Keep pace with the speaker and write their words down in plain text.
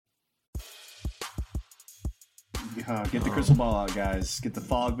Get the crystal ball out, guys. Get the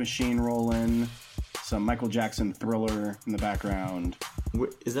fog machine rolling. Some Michael Jackson Thriller in the background.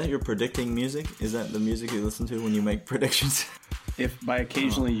 Is that your predicting music? Is that the music you listen to when you make predictions? If by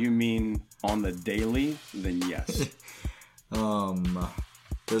occasionally you mean on the daily, then yes.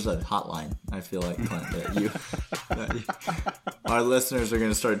 There's a hotline, I feel like, Clint, our listeners are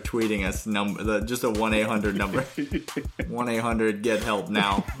going to start tweeting us just a 1-800 number. 1-800 get help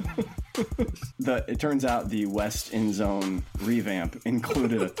now. It turns out the West End Zone revamp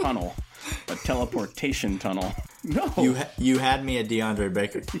included a tunnel, a teleportation tunnel. No. You had me at DeAndre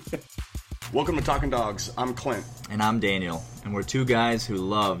Baker. Welcome to Talking Dogs. I'm Clint. And I'm Daniel. And we're two guys who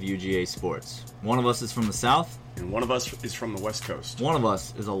love UGA sports. One of us is from the South. And one of us is from the West Coast. One of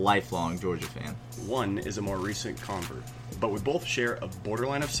us is a lifelong Georgia fan. One is a more recent convert. But we both share a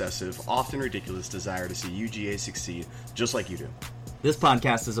borderline obsessive, often ridiculous desire to see UGA succeed just like you do. This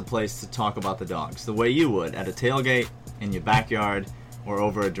podcast is a place to talk about the dogs the way you would at a tailgate, in your backyard, or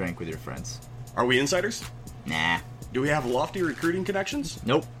over a drink with your friends. Are we insiders? Nah. Do we have lofty recruiting connections?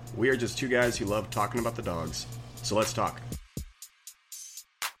 Nope. We are just two guys who love talking about the dogs. So let's talk.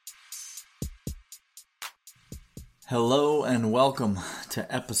 Hello and welcome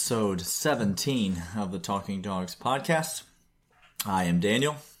to episode 17 of the Talking Dogs podcast. I am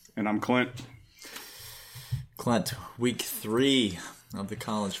Daniel. And I'm Clint. Clint, week 3 of the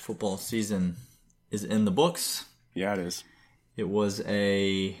college football season is in the books. Yeah, it is. It was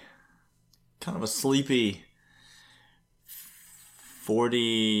a kind of a sleepy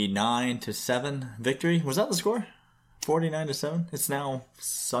 49-7 victory. Was that the score? 49-7? It's now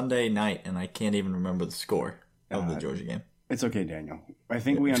Sunday night and I can't even remember the score of the Georgia game. It's okay, Daniel. I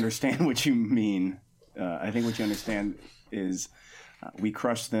think we understand what you mean. I think what you understand is we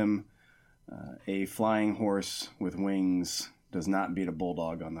crushed them. A flying horse with wings does not beat a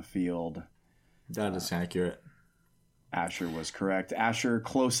bulldog on the field. That is accurate. Asher was correct. Asher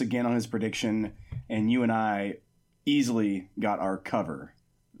close again on his prediction, and you and I easily got our cover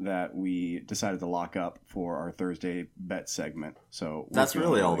that we decided to lock up for our Thursday bet segment. So that's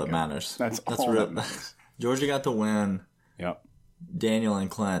really all that matters. That's all that matters. Georgia got the win. Yep. Daniel and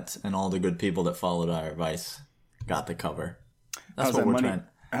Clint and all the good people that followed our advice got the cover. That's what we're trying.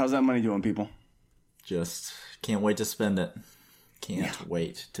 How's that money doing, people? Just can't wait to spend it. Can't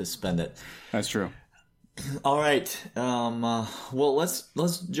wait to spend it. That's true. All right. Well,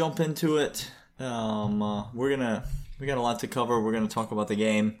 let's jump into it. We got a lot to cover. We're gonna talk about the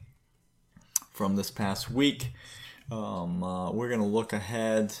game from this past week. We're gonna look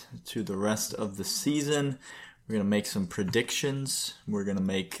ahead to the rest of the season. We're gonna make some predictions. We're gonna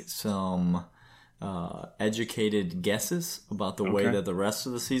make some educated guesses about the way that the rest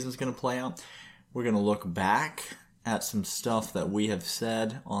of the season is gonna play out. We're gonna look back at some stuff that we have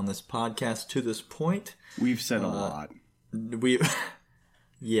said on this podcast to this point. We've said a lot.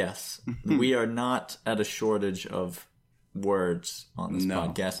 Yes, we are not at a shortage of words on this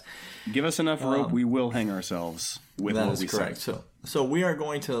podcast. Give us enough rope, we will hang ourselves with what we correct. say. So we are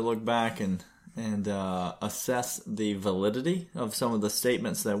going to look back and assess the validity of some of the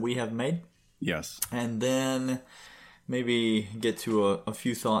statements that we have made. Yes. And then maybe get to a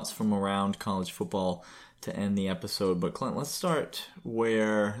few thoughts from around college football to end the episode. But Clint, let's start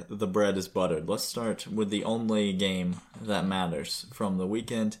where the bread is buttered. Let's start with the only game that matters from the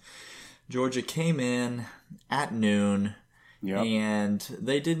weekend. Georgia came in at noon, and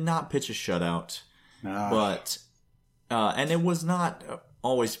they did not pitch a shutout. But and it was not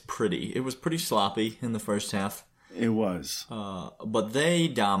always pretty. It was pretty sloppy in the first half. It was. But they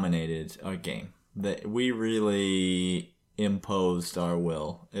dominated a game. We really imposed our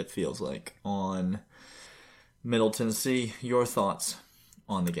will, it feels like, on Middle Tennessee. Your thoughts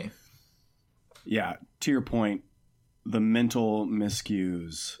on the game? Yeah, to your point, the mental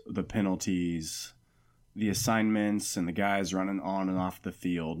miscues, the penalties, the assignments, and the guys running on and off the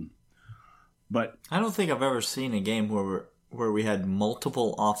field. But I don't think I've ever seen a game where we had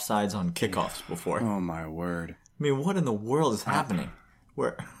multiple offsides on kickoffs before. Oh, my word. I mean, what in the world is happening?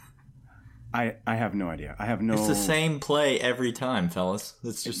 I have no idea. It's the same play every time, fellas.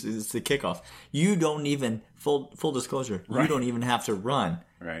 It's the kickoff. You don't even full disclosure. You don't even have to run.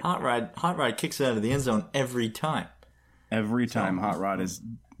 Right. Hot Rod kicks it out of the end zone every time. Every time Hot Rod is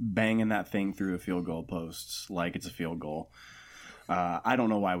banging that thing through the field goal posts like it's a field goal. I don't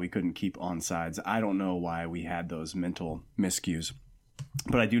know why we couldn't keep onsides. I don't know why we had those mental miscues.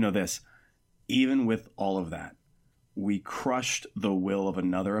 But I do know this. Even with all of that, we crushed the will of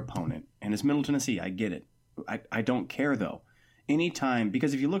another opponent. And it's Middle Tennessee. I get it. I don't care, though. Anytime,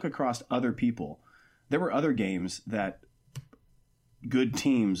 because if you look across other people, there were other games that good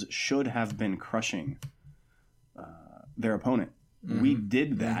teams should have been crushing their opponent. We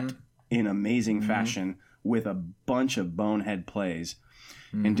did that in amazing fashion with a bunch of bonehead plays.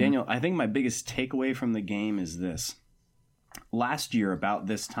 And Daniel, I think my biggest takeaway from the game is this. Last year, about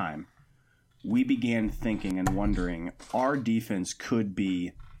this time, we began thinking and wondering our defense could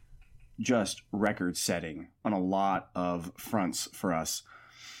be just record-setting on a lot of fronts for us.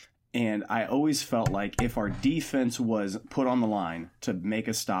 And I always felt like if our defense was put on the line to make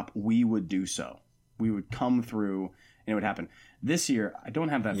a stop, we would do so. We would come through and it would happen. This year, I don't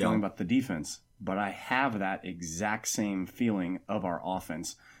have that feeling about the defense, but I have that exact same feeling of our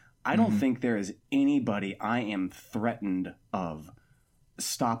offense. I don't think there is anybody I am threatened of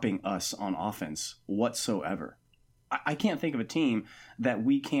stopping us on offense whatsoever. I can't think of a team that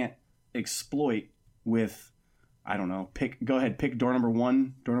we can't exploit with, I don't know, go ahead, pick door number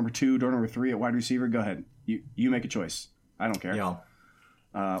 1, door number 2, door number 3 at wide receiver. Go ahead. You make a choice. I don't care. Yeah.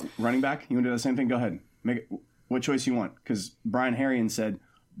 Running back, you want to do the same thing? Go ahead. Make it what choice you want. Because Brian Herrien said,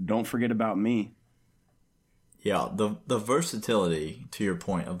 don't forget about me. Yeah, the versatility, to your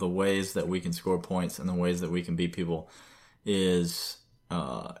point, of the ways that we can score points and the ways that we can beat people is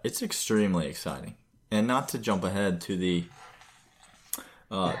it's extremely exciting. And not to jump ahead to the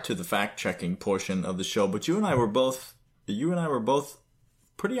fact checking portion of the show, but you and I were both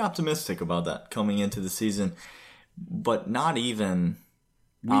pretty optimistic about that coming into the season, but not even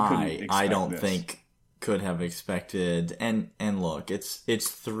I don't think could have expected. And look, it's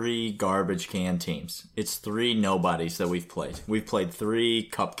 3 garbage can teams. It's 3 nobodies that we've played. We've played 3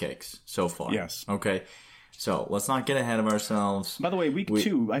 cupcakes so far. Yes. Okay. So let's not get ahead of ourselves. By the way, week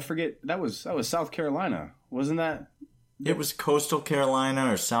 2, I forget, that was South Carolina, wasn't that? It was Coastal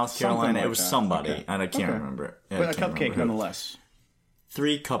Carolina or South Carolina. It was somebody. Okay. And I can't remember. But a cupcake nonetheless.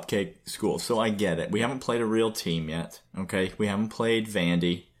 3 cupcake schools. So I get it. We haven't played a real team yet. Okay. We haven't played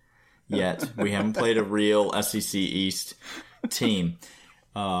Vandy yet. We haven't played a real SEC East team.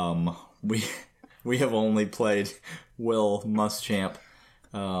 We have only played Will Muschamp.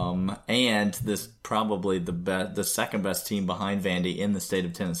 And this probably the second best team behind Vandy in the state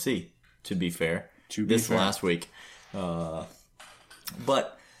of Tennessee, to be fair. Last week.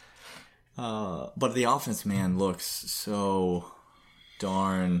 But the offense, man, looks so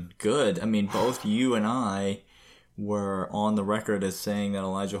darn good. I mean, both you and I were on the record as saying that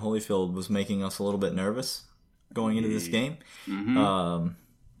Elijah Holyfield was making us a little bit nervous going into this game.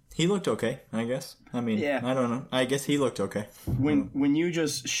 He looked okay, I guess. I mean, I don't know. I guess he looked okay. When you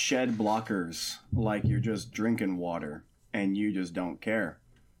just shed blockers like you're just drinking water and you just don't care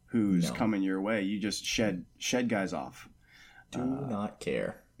who's coming your way, you just shed guys off. Do not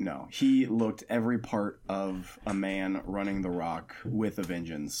care. No, he looked every part of a man running the rock with a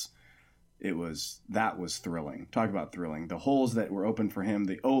vengeance. That was thrilling. Talk about thrilling. The holes that were open for him,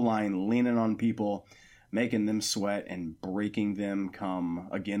 the O-line leaning on people, making them sweat and breaking them come,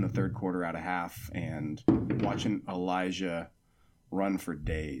 again, the third quarter out of half, and watching Elijah run for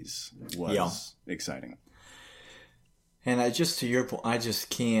days was exciting. And to your point,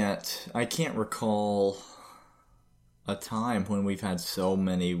 I can't recall a time when we've had so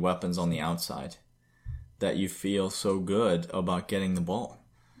many weapons on the outside that you feel so good about getting the ball.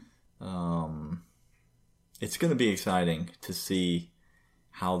 It's going to be exciting to see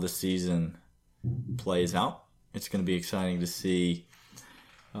how the season plays out. It's going to be exciting to see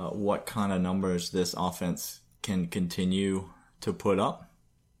what kind of numbers this offense can continue to put up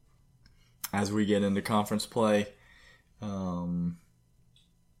as we get into conference play,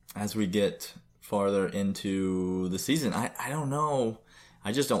 as we get farther into the season. I don't know.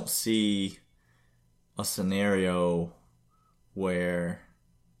 I just don't see a scenario where,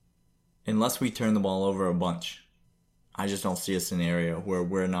 unless we turn the ball over a bunch, I just don't see a scenario where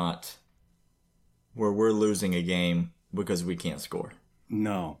we're losing a game because we can't score.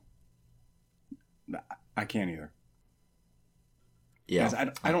 No. I can't either. Yeah. Guys,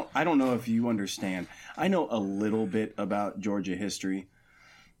 I don't know if you understand. I know a little bit about Georgia history.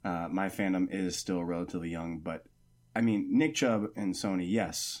 My fandom is still relatively young, but I mean, Nick Chubb and Sony,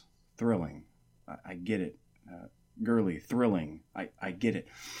 yes, thrilling. I get it. Gurley, thrilling. I get it.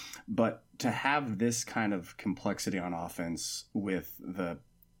 But to have this kind of complexity on offense with the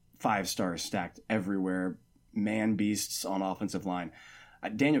 5 stars stacked everywhere, man beasts on offensive line.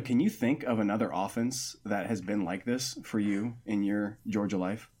 Daniel, can you think of another offense that has been like this for you in your Georgia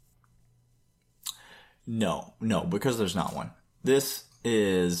life? No, because there's not one. This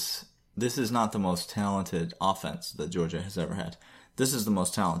is not the most talented offense that Georgia has ever had. This is the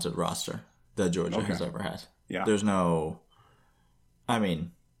most talented roster that Georgia has ever had. Yeah. There's no, I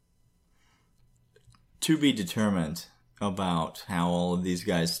mean, to be determined about how all of these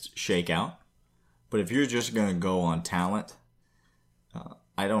guys shake out. But if you're just going to go on talent,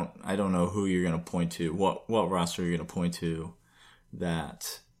 I don't know who you're going to point to, what roster you're going to point to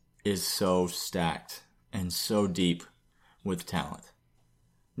that is so stacked and so deep with talent.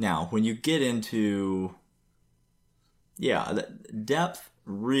 Now, when you get into, depth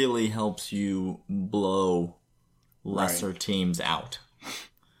really helps you blow lesser teams out.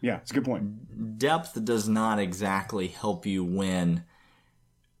 Yeah, it's a good point. Depth does not exactly help you win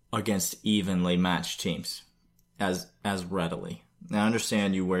against evenly matched teams as readily. Now, I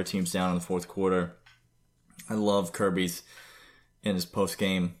understand you wear teams down in the fourth quarter. I love Kirby's in his post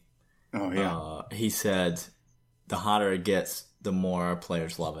game. Oh, yeah. He said, the hotter it gets, the more our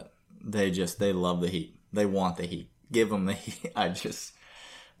players love it. They love the heat. They want the heat. Give them the heat.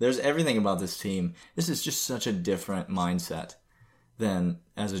 There's everything about this team. This is just such a different mindset than,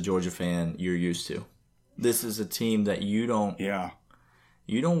 as a Georgia fan, you're used to. This is a team that you don't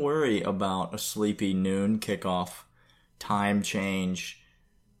worry about a sleepy noon kickoff, time change,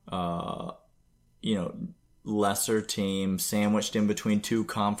 lesser team sandwiched in between two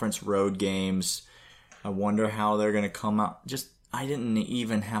conference road games. I wonder how they're going to come out. I didn't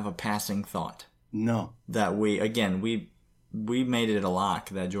even have a passing thought. No. That we made it a lock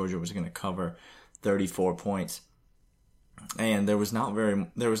that Georgia was going to cover 34 points. And there was not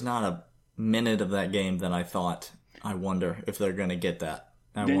a minute of that game that I thought, I wonder if they're going to get that.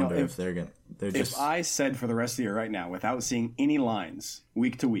 If I said for the rest of the year right now, without seeing any lines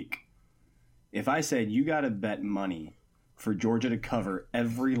week to week, if I said you got to bet money for Georgia to cover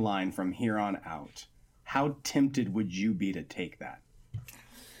every line from here on out, how tempted would you be to take that?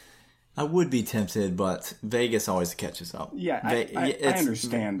 I would be tempted, but Vegas always catches up. Yeah, I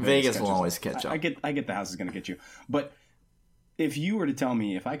understand. Vegas will always catch up. I get the house is going to get you. But if you were to tell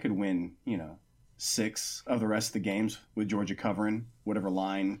me if I could win, 6 of the rest of the games with Georgia covering whatever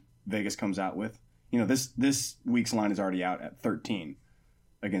line Vegas comes out with, this week's line is already out at 13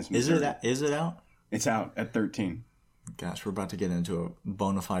 against Missouri. Is it out? It's out at 13. Gosh, we're about to get into a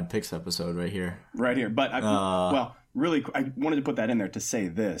bona fide picks episode right here. Right here. But, really, I wanted to put that in there to say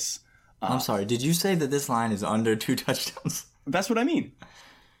this. I'm sorry. Did you say that this line is under 2 touchdowns? That's what I mean.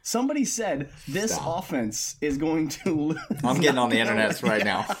 Somebody said this offense is going to lose. I'm getting on the internet right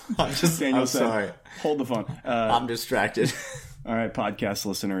now. I'm sorry. Hold the phone. I'm distracted. All right, podcast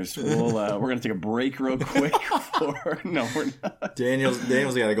listeners, we're going to take a break real quick. No, we're not. Daniel's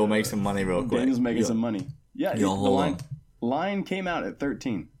got to go make some money real quick. Daniel's making some money. Yeah, the line came out at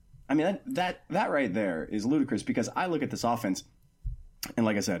 13. I mean, that right there is ludicrous because I look at this offense, and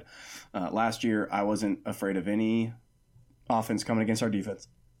like I said, last year I wasn't afraid of any offense coming against our defense.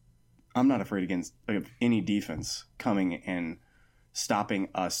 I'm not afraid of any defense coming and stopping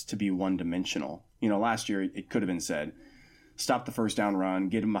us to be one-dimensional. Last year it could have been said, stop the first down run,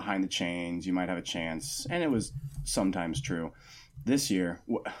 get them behind the chains, you might have a chance. And it was sometimes true. This year,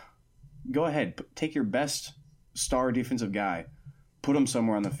 go ahead, take your best star defensive guy, put him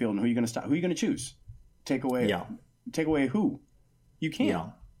somewhere on the field, and who are you going to stop? Who are you going to choose? Take away who? You can't. Yeah.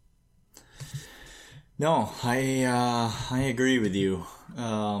 No, I agree with you.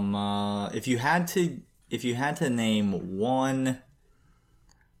 If you had to name one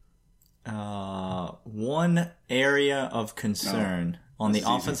area of concern on the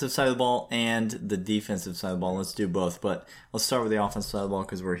offensive side of the ball and the defensive side of the ball, let's do both. But let's start with the offensive side of the ball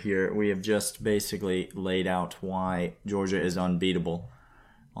because we're here. We have just basically laid out why Georgia is unbeatable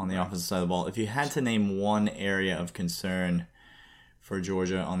on the offensive side of the ball. If you had to name one area of concern for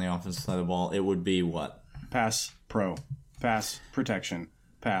Georgia on the offensive side of the ball, it would be what? Pass pro. Pass protection.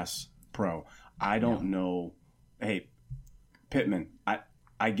 Pass pro. I don't know. Hey, Pittman,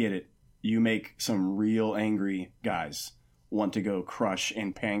 I get it. You make some real angry guys want to go crush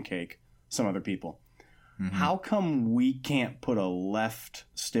and pancake some other people. Mm-hmm. How come we can't put a left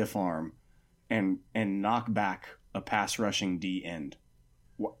stiff arm and knock back a pass rushing D end?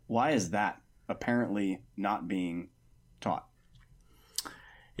 Why is that apparently not being taught?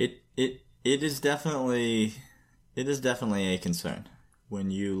 It is definitely a concern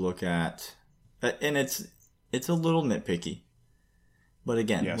when you look at, and it's a little nitpicky, but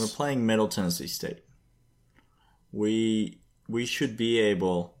again, We're playing Middle Tennessee State. We should be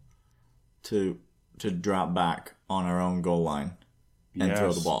able to drop back on our own goal line and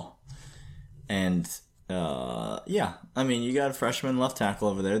throw the ball. And I mean, you got a freshman left tackle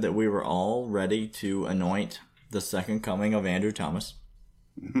over there that we were all ready to anoint the second coming of Andrew Thomas.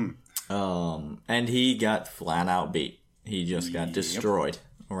 Mm-hmm. And he got flat out beat. He just got destroyed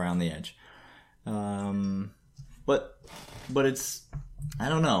around the edge. But it's, I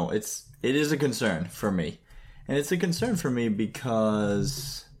don't know. It is a concern for me. And it's a concern for me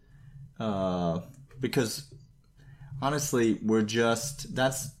because because honestly,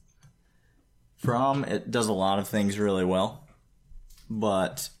 Fromm it does a lot of things really well,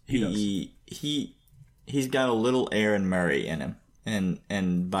 but he's got a little Aaron Murray in him,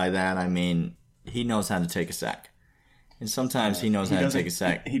 and by that I mean he knows how to take a sack, and sometimes he knows how to take a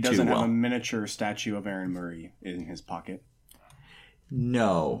sack. He doesn't have a miniature statue of Aaron Murray in his pocket.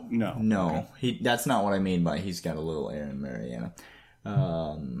 No. Okay. That's not what I mean by he's got a little Aaron Murray in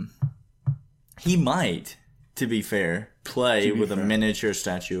him. He might, to be fair, play with a miniature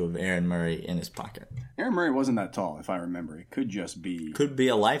statue of Aaron Murray in his pocket. Aaron Murray wasn't that tall, if I remember. It could just be... Could be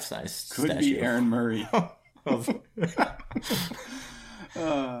a life-size statue. Could be Aaron Murray.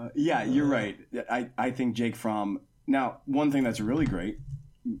 Yeah, you're right. I think Jake Fromm... Now, one thing that's really great,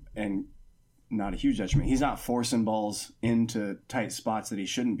 and not a huge detriment, he's not forcing balls into tight spots that he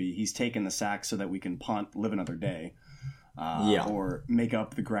shouldn't be. He's taking the sack so that we can punt, live another day. Or make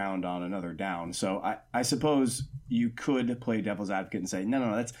up the ground on another down. So I suppose you could play devil's advocate and say,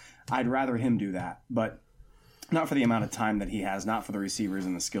 no, I'd rather him do that, but not for the amount of time that he has, not for the receivers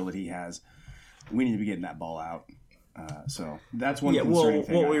and the skill that he has. We need to be getting that ball out. So that's one concerning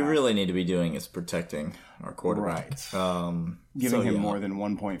thing. What we really need to be doing is protecting our quarterback. Right. Giving him more than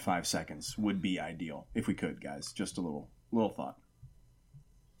 1.5 seconds would be ideal if we could, guys. Just a little thought.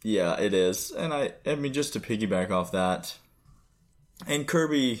 Yeah, it is. And I mean, just to piggyback off that, and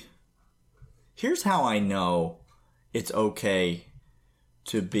Kirby, here's how I know it's okay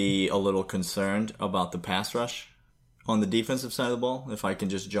to be a little concerned about the pass rush on the defensive side of the ball, if I can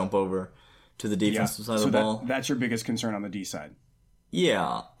just jump over to the defensive side of the ball. That's your biggest concern on the D side.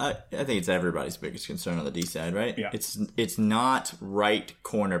 Yeah, I think it's everybody's biggest concern on the D side, right? Yeah. It's not right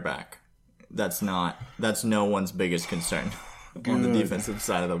cornerback. That's no one's biggest concern on the defensive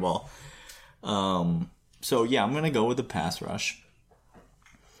side of the ball. So yeah, I'm gonna go with the pass rush.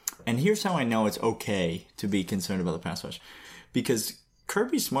 And here's how I know it's okay to be concerned about the pass rush. Because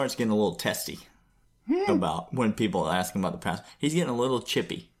Kirby Smart's getting a little testy about when people ask him about the pass. He's getting a little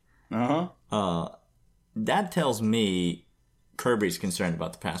chippy. That tells me Kirby's concerned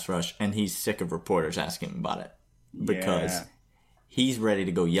about the pass rush, and he's sick of reporters asking him about it. Because he's ready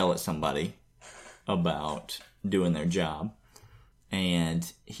to go yell at somebody about doing their job.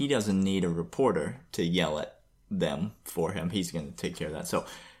 And he doesn't need a reporter to yell at them for him. He's going to take care of that. So,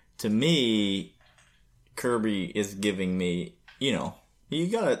 to me, Kirby is giving me, you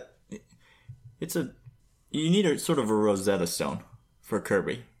need a sort of a Rosetta Stone for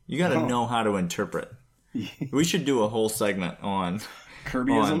Kirby. You got to know how to interpret. We should do a whole segment on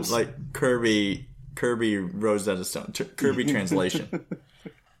Kirbyisms? like Kirby Rosetta Stone, Kirby translation.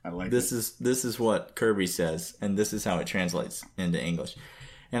 I like this is what Kirby says, and this is how it translates into English.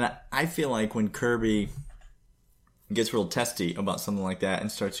 And I feel like when Kirby gets real testy about something like that and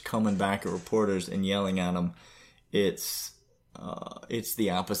starts coming back at reporters and yelling at them, it's the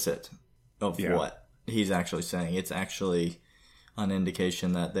opposite of what he's actually saying. It's actually an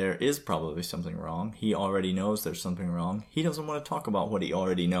indication that there is probably something wrong. He already knows there's something wrong. He doesn't want to talk about what he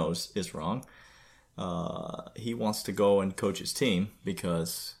already knows is wrong. He wants to go and coach his team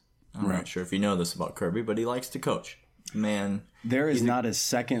because I'm not sure if you know this about Kirby, but he likes to coach. Man, there is not a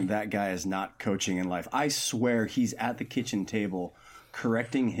second that guy is not coaching in life. I swear he's at the kitchen table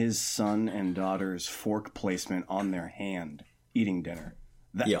correcting his son and daughter's fork placement on their hand eating dinner.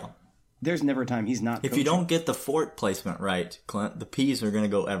 There's never a time he's not coaching. If you don't get the fork placement right, Clint, the peas are going to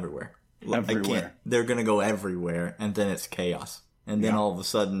go everywhere. They're going to go everywhere, and then it's chaos. And then all of a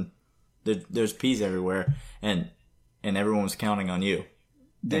sudden, there's peas everywhere, and everyone's counting on you.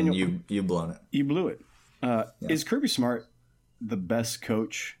 Then you blown it. You blew it. Is Kirby Smart the best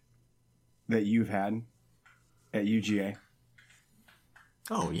coach that you've had at UGA?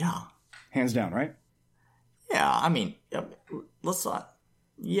 Oh, yeah. Hands down, right? Yeah, I mean, let's not...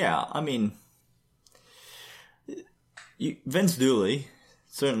 Yeah, I mean... Vince Dooley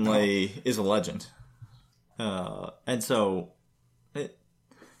certainly is a legend. And so...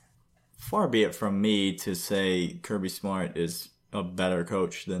 far be it from me to say Kirby Smart is a better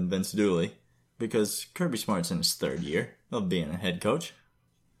coach than Vince Dooley, because Kirby Smart's in his third year of being a head coach.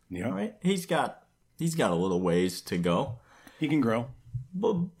 Yeah. Right? He's got a little ways to go. He can grow.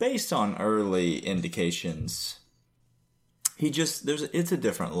 But based on early indications, it's a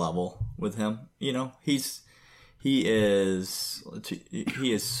different level with him. You know, he is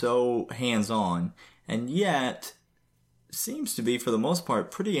so hands-on, and yet seems to be, for the most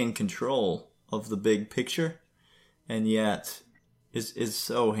part, pretty in control of the big picture, and yet is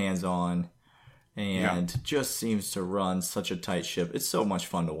so hands-on and just seems to run such a tight ship. It's so much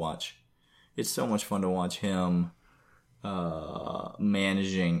fun to watch. It's so much fun to watch him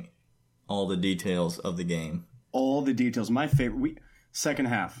managing all the details of the game. All the details. My favorite. Second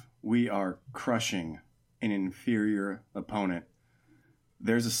half, we are crushing an inferior opponent.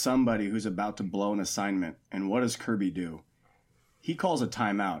 There's somebody who's about to blow an assignment, and what does Kirby do? He calls a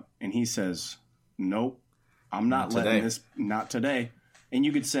timeout, and he says, nope, I'm not letting this, not today. And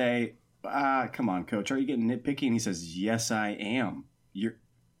you could say, come on, coach, are you getting nitpicky? And he says, yes, I am.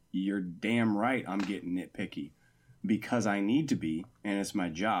 You're damn right I'm getting nitpicky because I need to be, and it's my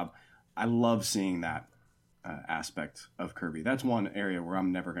job. I love seeing that aspect of Kirby. That's one area where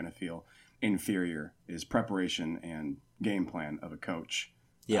I'm never going to feel inferior is preparation and game plan of a coach.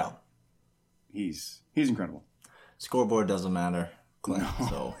 Yeah. He's incredible. Scoreboard doesn't matter, Clint. No,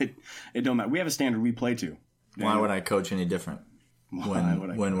 So it don't matter. We have a standard we play to. why would I coach any different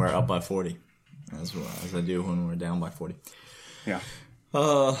when we're up by 40 as I do when we're down by 40? Yeah.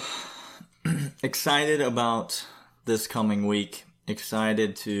 Excited about this coming week.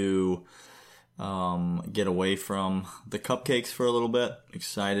 Excited to get away from the cupcakes for a little bit.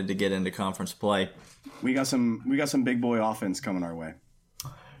 Excited to get into conference play. We got some big boy offense coming our way.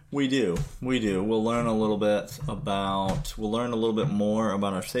 We do. We'll learn a little bit more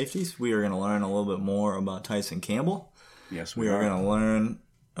about our safeties. We are going to learn a little bit more about Tyson Campbell. Yes, we are going to learn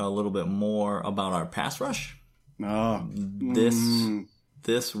a little bit more about our pass rush.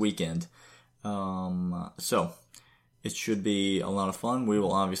 This weekend. So it should be a lot of fun. We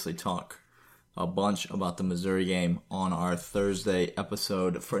will obviously talk a bunch about the Missouri game on our Thursday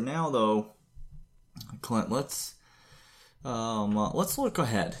episode. For now, though, Clint, let's look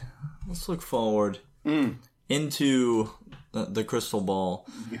ahead. Let's look forward into the crystal ball.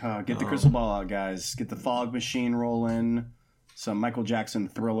 Get the crystal ball out, guys. Get the fog machine rolling. Some Michael Jackson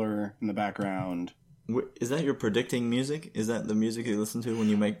Thriller in the background. Is that your predicting music? Is that the music you listen to when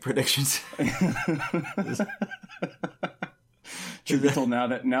you make predictions? Truth be told, now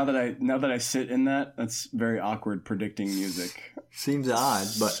that I sit in that, that's very awkward predicting music. Seems odd,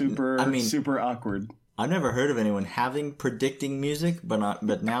 but super awkward. I've never heard of anyone having predicting music,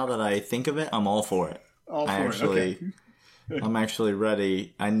 but now that I think of it, I'm all for it. Okay. I'm actually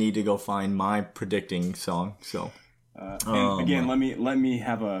ready. I need to go find my predicting song. So, and again, let me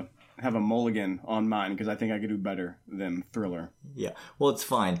have a mulligan on mine because I think I could do better than Thriller. Yeah, well, it's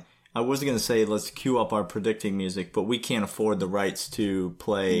fine. I was going to say let's cue up our predicting music, but we can't afford the rights to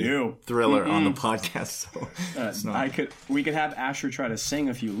play Thriller on the podcast. So we could have Asher try to sing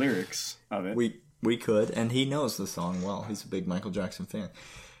a few lyrics of it. We could, and he knows the song well. He's a big Michael Jackson fan.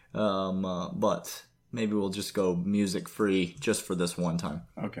 But maybe we'll just go music free just for this one time.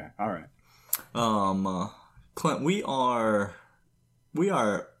 Okay, all right. Clint, we are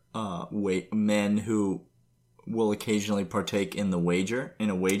men who will occasionally partake in a wager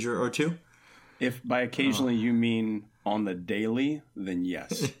or two. If by occasionally you mean on the daily, then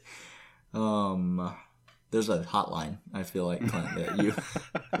yes. There's a hotline, I feel like, Clint, that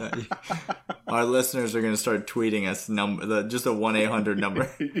our listeners are going to start tweeting us just a 1-800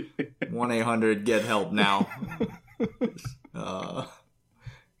 number. 1-800 get help now.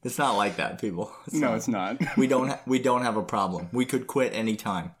 It's not like that, people. It's not. We don't have a problem. We could quit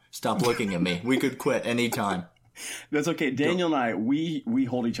anytime. Stop looking at me. We could quit anytime. That's okay. Daniel and I, we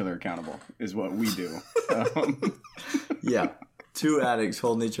hold each other accountable is what we do. Yeah. Two addicts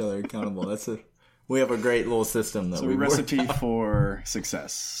holding each other accountable. We have a great little system that we recipe for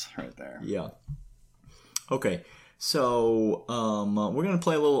success right there. Yeah. Okay. So, we're going to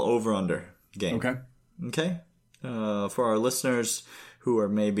play a little over-under game. Okay? For our listeners who are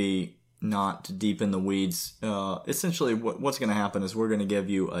maybe not deep in the weeds, essentially what's going to happen is we're going to give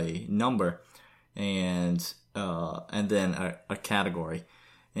you a number and then a category.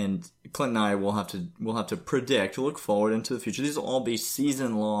 And Clint and I will have to predict, look forward into the future. These will all be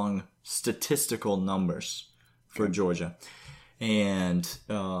season-long statistical numbers for Georgia. And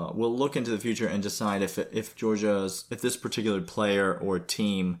we'll look into the future and decide if this particular player or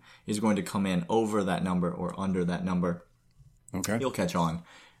team is going to come in over that number or under that number. Okay. You'll catch on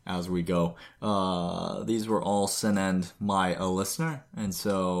as we go. These were all sent by a listener, and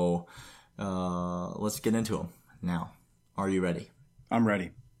so let's get into them now. Are you ready? I'm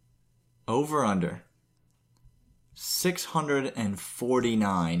ready. Over under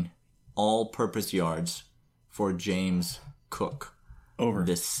 649 all-purpose yards for James Cook over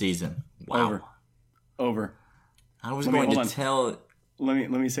this season. Wow. Over. I was going to tell. Let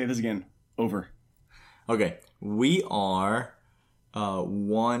me say this again. Over. Okay, we are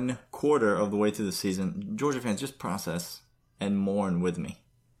 1/4 of the way through the season. Georgia fans, just process and mourn with me.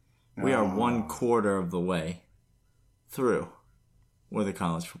 We are 1/4 of the way through with the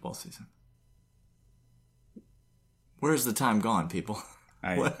college football season. Where's the time gone, people?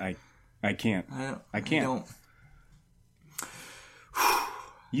 I I can't. I can't. don't.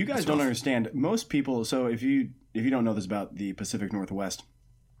 You guys don't understand. Most people. So if you don't know this about the Pacific Northwest,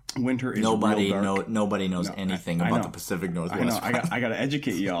 winter is Nobody real dark. Nobody knows anything about know. the Pacific Northwest. I know. I got to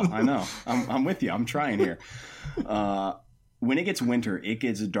educate y'all. I know. I'm with you. I'm trying here. When it gets winter, it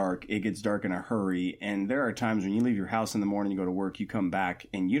gets dark. It gets dark in a hurry. And there are times when you leave your house in the morning, you go to work, you come back,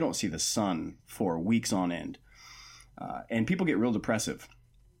 and you don't see the sun for weeks on end. And people get real depressive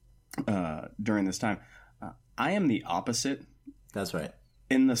during this time. I am the opposite. That's right.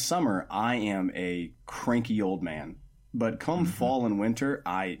 In the summer, I am a cranky old man. But come fall and winter,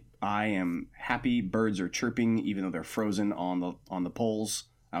 I am happy. Birds are chirping, even though they're frozen on the poles.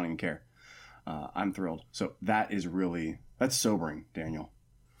 I don't even care. I'm thrilled. So that's sobering, Daniel.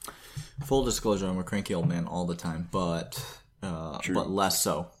 Full disclosure: I'm a cranky old man all the time, but less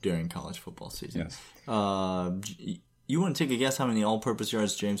so during college football season. Yes. You want to take a guess how many all-purpose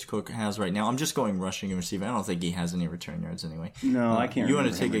yards James Cook has right now? I'm just going rushing and receiving. I don't think he has any return yards anyway. No, I can't. You want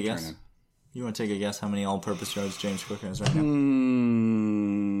to take a guess? You want to take a guess how many all-purpose yards James Cook has right now?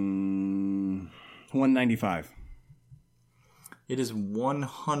 195. It is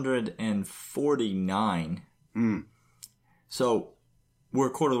 149. So we're a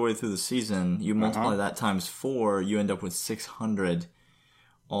quarter of the way through the season. You multiply that times 4, you end up with 600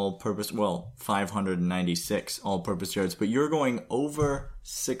 all-purpose, 596 all-purpose yards. But you're going over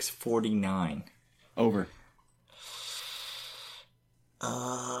 649. Over.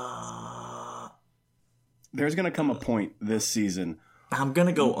 There's going to come a point this season. I'm going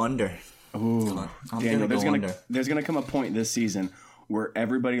to go under. Ooh, Daniel, there's going to come a point this season where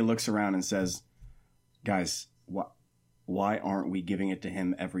everybody looks around and says, guys, why aren't we giving it to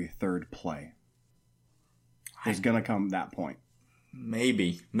him every third play? There's going to come that point.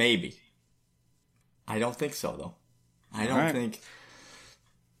 Maybe. I don't think so, though. I don't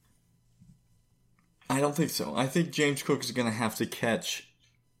think so. I think James Cook is going to have to catch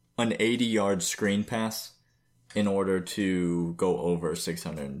an 80-yard screen pass in order to go over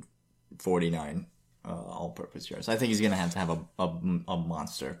 649 all-purpose yards. I think he's going to have a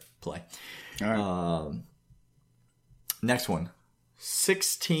monster play. All right. Next one.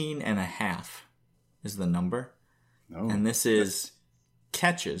 16.5 is the number. Oh. And this is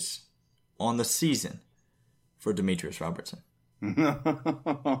catches on the season for Demetrius Robertson.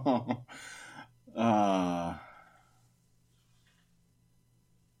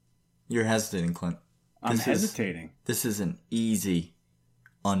 You're hesitating, Clint. I'm hesitating. This is an easy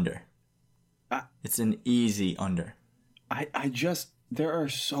under. It's an easy under. There are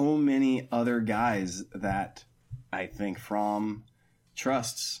so many other guys that I think Fromm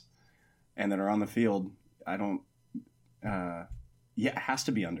trusts and that are on the field. It has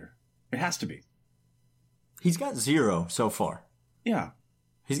to be under. It has to be. He's got 0 so far. Yeah.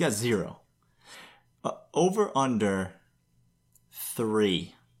 He's got 0. Over under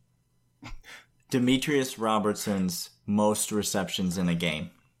 3. Demetrius Robertson's most receptions in a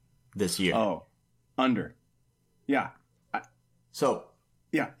game this year. Oh, under. Yeah.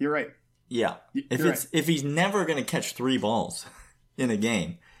 Yeah, you're right. Yeah. If he's never going to catch 3 balls in a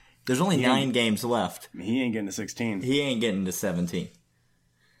game, there's only 9 games left. He ain't getting to 16. He ain't getting to 17.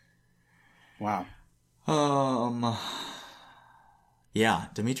 Wow. Yeah,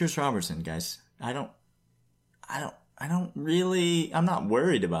 Demetrius Robertson, guys. I'm not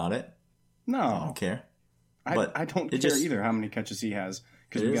worried about it. No. I don't care. I don't care either how many catches he has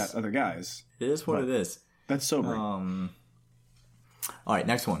because we got other guys. It is what it is. That's sobering. All right,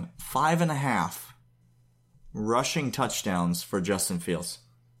 next one. 5.5 rushing touchdowns for Justin Fields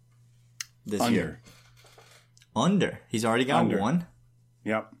this year. Under. He's already got 1.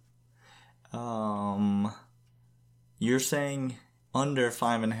 Yep. You're saying under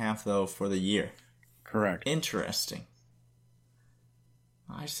 5.5 though for the year. Correct. Interesting.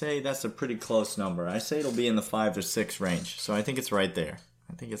 I say that's a pretty close number. I say it'll be in the 5 to 6 range. So I think it's right there.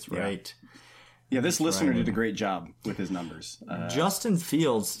 I think it's right. Yeah, this listener did a great job with his numbers. Justin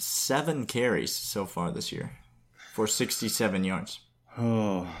Fields, 7 carries so far this year for 67 yards.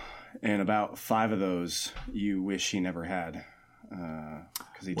 Oh, and about 5 of those you wish he never had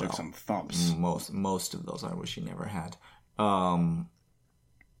because he took some thumps. Most of those I wish he never had.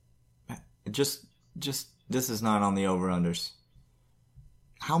 Just this is not on the over-unders.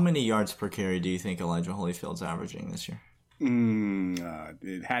 How many yards per carry do you think Elijah Holyfield's averaging this year?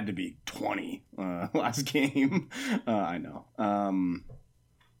 It had to be 20 last game. I know.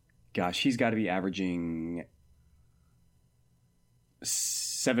 Gosh, he's got to be averaging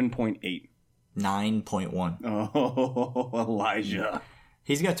 7.8. 9.1. Oh, Elijah.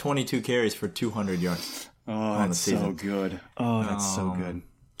 He's got 22 carries for 200 yards. Oh, that's so good. Oh, that's so good.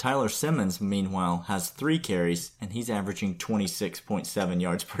 Tyler Simmons, meanwhile, has 3 carries, and he's averaging 26.7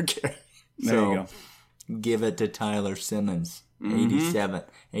 yards per carry. There you go. Give it to Tyler Simmons.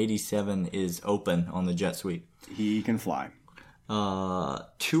 87 is open on the jet sweep. He can fly.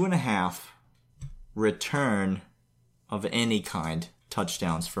 2.5 return of any kind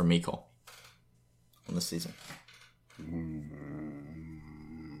touchdowns for Mikal on the season.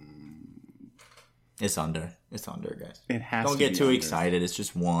 It's under. It's under, guys. It has Don't to get be too under. excited. It's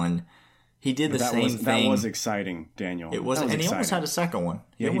just one. He did the That same was, thing. That was exciting, Daniel. It was, and he almost had a second one.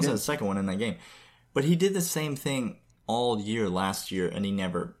 He almost had a second one in that game. But he did the same thing all year last year, and he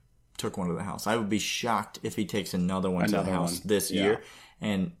never took one to the house. I would be shocked if he takes another one to the house this year,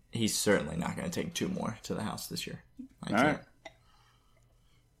 and he's certainly not going to take 2 more to the house this year. I can't.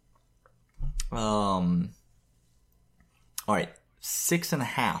 All right,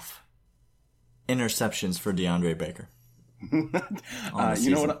 6.5 interceptions for DeAndre Baker. You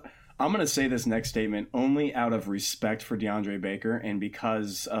know what? I'm going to say this next statement only out of respect for DeAndre Baker and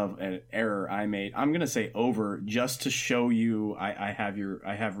because of an error I made. I'm going to say over just to show you I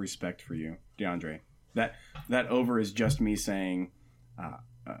have respect for you, DeAndre. That over is just me saying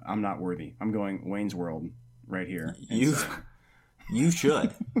I'm not worthy. I'm going Wayne's World right here. You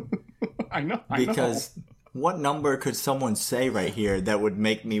should. I know. Because what number could someone say right here that would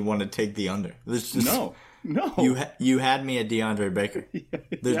make me want to take the under? No. You had me at DeAndre Baker.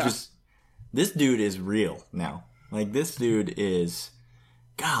 This dude is real now. Like, this dude is,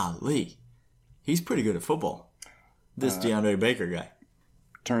 golly, he's pretty good at football. This DeAndre Baker guy.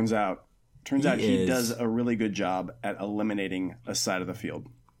 Turns out he does a really good job at eliminating a side of the field.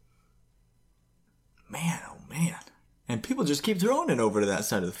 Man, oh man. And people just keep throwing it over to that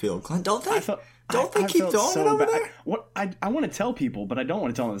side of the field, Clint, don't they? Don't they keep throwing it over there? I want to tell people, but I don't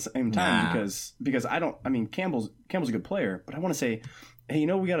want to tell them at the same time because I don't. I mean, Campbell's a good player, but I want to say, hey, you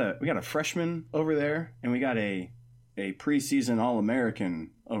know, we got a freshman over there, and we got a preseason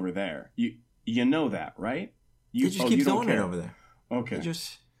All-American over there. You know that, right? You just keep throwing it over there. Okay, you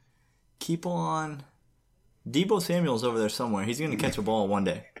just keep on. Deebo Samuel's over there somewhere. He's going to catch a ball one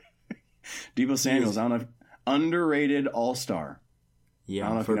day. Deebo Samuel's, I don't know, underrated All-Star. Yeah, I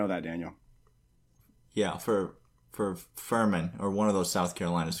don't know if you know that, Daniel. Yeah, for Furman or one of those South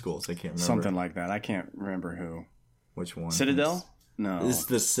Carolina schools. I can't remember. Something like that. I can't remember who. Which one? Citadel? No. It's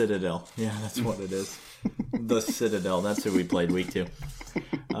the Citadel. Yeah, that's what it is. The Citadel. That's who we played week 2.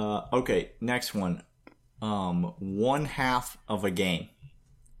 Okay, next one. 1/2 of a game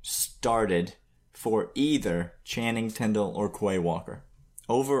started for either Channing Tindall or Quay Walker.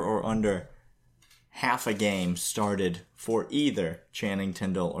 Over or under half a game started for either Channing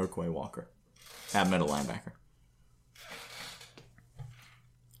Tindall or Quay Walker at middle linebacker.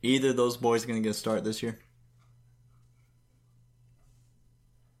 Either of those boys going to get a start this year?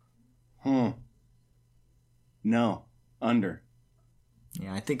 No. Under.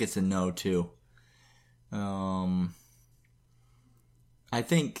 Yeah, I think it's a no, too. I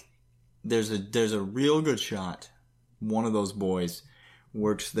think there's a real good shot one of those boys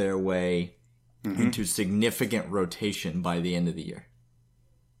works their way into significant rotation by the end of the year.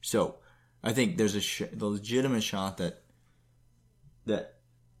 So I think there's a legitimate shot that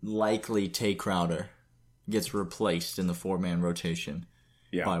likely Tay Crowder gets replaced in the 4-man rotation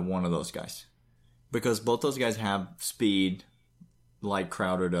by one of those guys. Because both those guys have speed like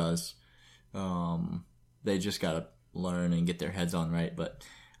Crowder does. They just got to learn and get their heads on right. But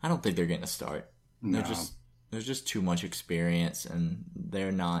I don't think they're getting a start. No. There's just too much experience, and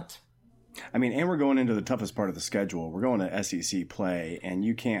they're not. I mean, and we're going into the toughest part of the schedule. We're going to SEC play, and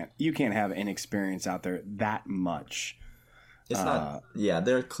you can't have inexperience out there that much. It's not. Yeah,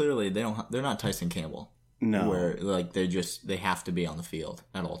 they're not Tyson Campbell. No, where like they have to be on the field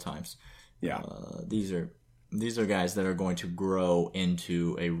at all times. Yeah, these are guys that are going to grow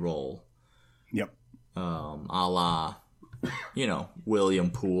into a role. Yep. A la,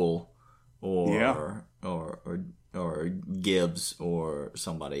 William Poole or Gibbs or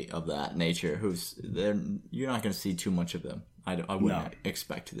somebody of that nature. You're not going to see too much of them. I wouldn't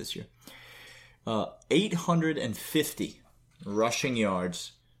expect this year. 850 rushing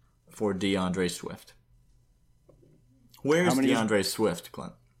yards for DeAndre Swift. Where's DeAndre Swift,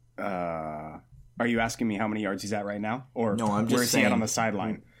 Clint? Are you asking me how many yards he's at right now? Or no, I'm just where is saying, he at on the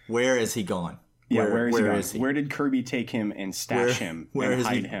sideline? Where is he gone? Yeah, where is he? Where did Kirby take him and stash him and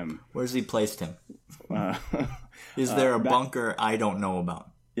hide him? Where's he placed him? Is there a bunker I don't know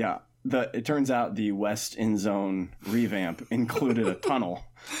about? Yeah. It turns out the West End Zone revamp included a tunnel,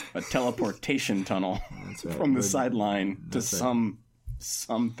 a teleportation tunnel from the sideline to some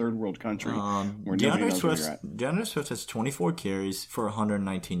some third world country where nobody knows where you're at. DeAndre Swift has 24 carries for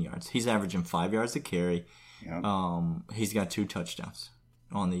 119 yards. He's averaging 5 yards a carry. Yep. He's got 2 touchdowns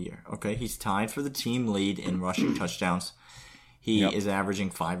on the year. Okay, he's tied for the team lead in rushing touchdowns. He is averaging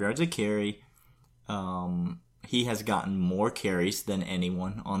 5 yards a carry. He has gotten more carries than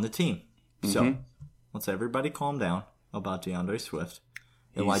anyone on the team. So let's everybody calm down about DeAndre Swift.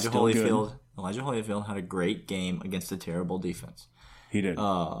 Elijah Holyfield had a great game against a terrible defense. He did.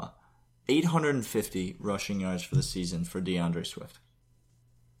 850 rushing yards for the season for DeAndre Swift.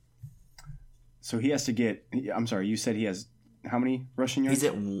 So he has to get. I'm sorry. You said he has how many rushing yards?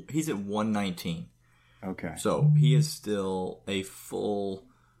 He's at 119. Okay. So he is still a full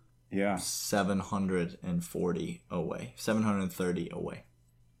 730 away.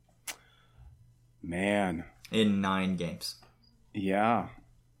 Man. In 9 games. Yeah.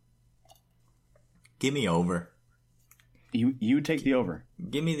 Give me over. You take the over.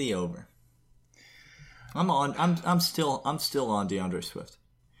 Give me the over. I'm still on DeAndre Swift.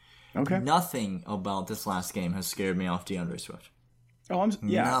 Okay. Nothing about this last game has scared me off DeAndre Swift. Oh,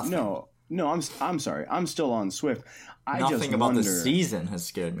 Nothing. I'm sorry. I'm still on Swift. Nothing about the season has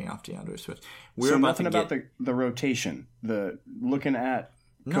scared me off DeAndre Swift. Nothing about the rotation, the looking at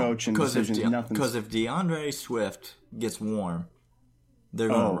coach and decisions. Nothing. Because if DeAndre Swift gets warm, they're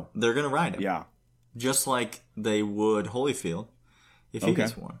gonna ride him. Yeah. Just like they would Holyfield if he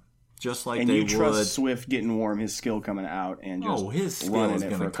gets warm. Just like you trust Swift getting warm, his skill coming out, and just his skill running is it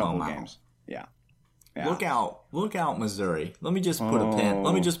going for to a couple come games. out. Yeah. Look out, Missouri. Let me just put a pin.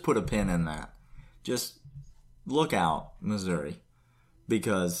 Let me just put a pin in that. Just look out, Missouri,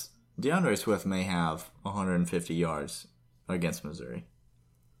 because DeAndre Swift may have 150 yards against Missouri.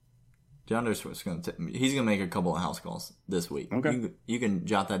 DeAndre Swift's he's gonna make a couple of house calls this week. Okay, you can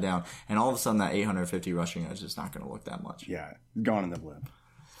jot that down, and all of a sudden that 850 rushing yards is not gonna look that much. Yeah, gone in the blip.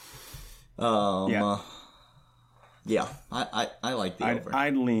 I like the over.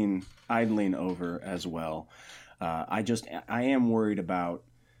 I'd lean over as well. I am worried about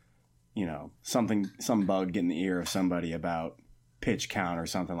some bug getting the ear of somebody about pitch count or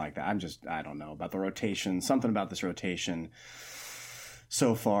something like that. I don't know about the rotation. Something about this rotation.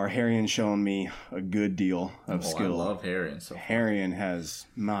 So far, Harrian's shown me a good deal of skill. I love Harrian. Harrian has,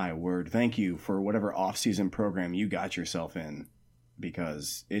 my word, thank you for whatever off-season program you got yourself in,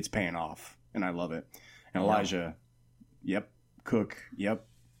 because it's paying off, and I love it. And Elijah, yep. Cook, yep.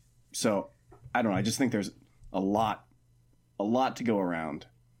 So, I don't know. I just think there's a lot to go around,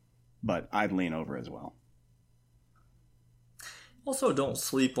 but I'd lean over as well. Also, don't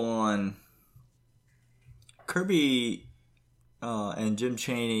sleep on Kirby and Jim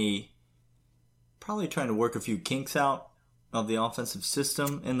Chaney probably trying to work a few kinks out of the offensive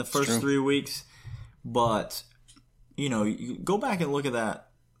system in the first 3 weeks. But, you go back and look at that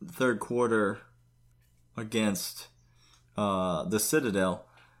third quarter against the Citadel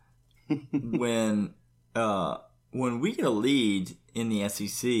when we get a lead in the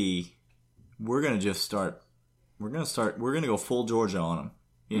SEC, we're going to go full Georgia on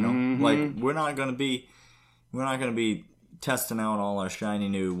them. Like we're not going to be testing out all our shiny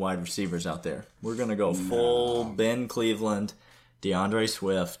new wide receivers out there. We're going to go full Ben Cleveland, DeAndre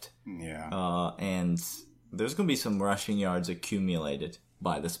Swift. Yeah. And there's going to be some rushing yards accumulated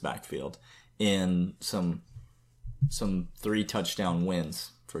by this backfield in some 3 touchdown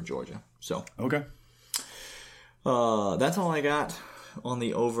wins for Georgia. So okay. That's all I got on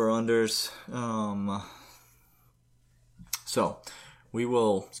the over-unders. So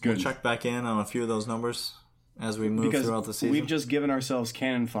we'll check back in on a few of those numbers as we move throughout the season. We've just given ourselves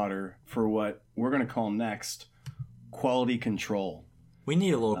cannon fodder for what we're going to call next quality control. We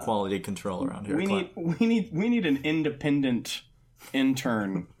need a little quality control around here. We need an independent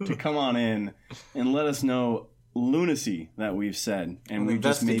intern to come on in and let us know lunacy that we've said, and an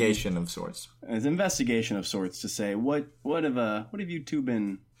investigation of sorts. An investigation of sorts to say what have you two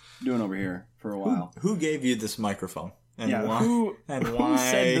been doing over here for a while? Who gave you this microphone? And why? Who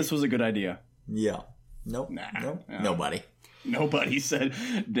said this was a good idea? Yeah. Nope. Nobody. Nobody said.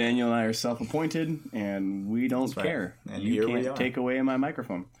 Daniel and I are self-appointed, and we don't care. And you can't take away my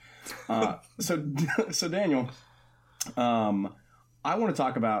microphone. So Daniel, I want to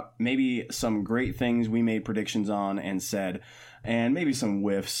talk about maybe some great things we made predictions on and said, and maybe some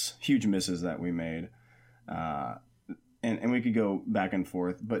whiffs, huge misses that we made. And we could go back and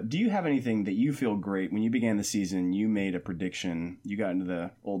forth. But do you have anything that you feel great when you began the season? You made a prediction. You got into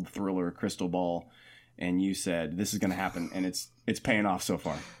the old thriller crystal ball, and you said this is going to happen, and it's paying off so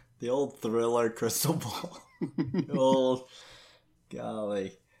far. The old thriller crystal ball.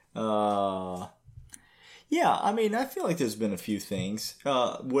 Golly. Yeah, I mean, I feel like there's been a few things.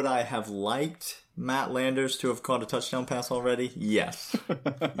 Would I have liked Matt Landers to have caught a touchdown pass already? Yes.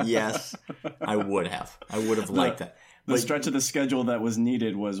 Yes, I would have. I would have liked that. The stretch of the schedule that was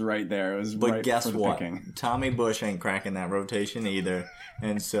needed was right there. It was But right guess for the what? picking. Tommy Bush ain't cracking that rotation either.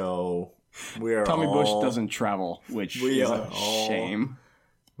 And so Tommy Bush doesn't travel, which is a shame.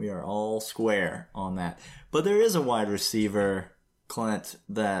 We are all square on that. But there is a wide receiver, Clint,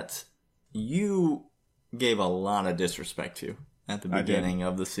 that you gave a lot of disrespect to at the beginning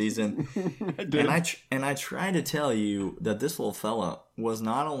of the season. I did. And I tried to tell you that this little fella was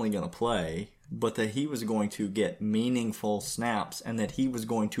not only going to play, but that he was going to get meaningful snaps and that he was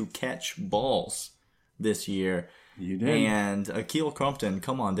going to catch balls this year. You did. And Akil Crumpton,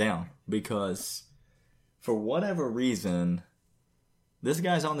 come on down. Because for whatever reason, this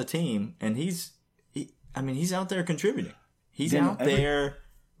guy's on the team and he's out there contributing. He's out there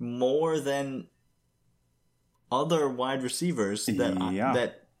more than other wide receivers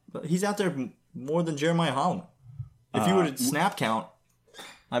that he's out there more than Jeremiah Holloman. If you were to snap count,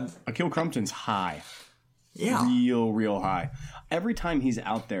 Akil Crumpton's high. Yeah. Real high. Every time he's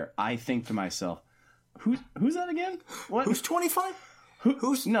out there, I think to myself, who's that again? What? Who's 25?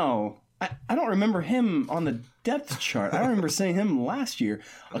 Who's No. I don't remember him on the depth chart. I don't remember seeing him last year.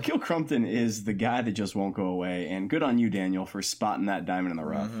 Akil Crumpton is the guy that just won't go away, and good on you, Daniel, for spotting that diamond in the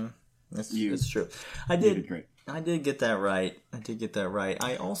rough. Mm-hmm. That's true. You did great. I did get that right.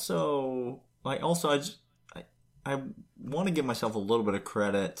 I want to give myself a little bit of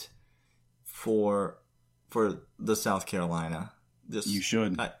credit for the South Carolina. You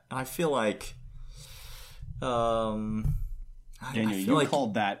should. I feel like Daniel, you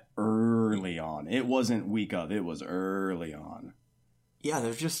called that early on. It wasn't week of. It was early on. Yeah,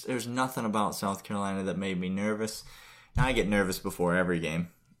 there's nothing about South Carolina that made me nervous. Now, I get nervous before every game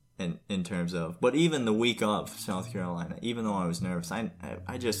in terms of, but even the week of South Carolina, even though I was nervous, I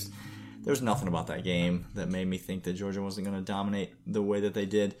just there's nothing about that game that made me think that Georgia wasn't going to dominate the way that they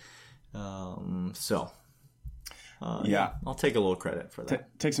did. Yeah, I'll take a little credit for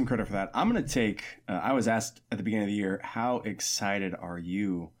that. Take some credit for that. I'm going to take. I was asked at the beginning of the year, how excited are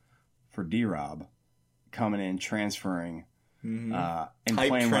you for D-Rob coming in, transferring, and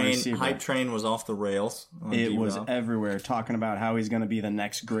playing wide receiver? Hype train was off the rails. It D-Rob. was everywhere, talking about how he's going to be the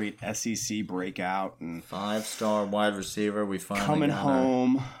next great SEC breakout and 5-star wide receiver. We finally coming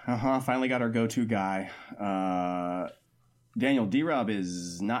home. Finally got our go-to guy. Daniel, D-Rob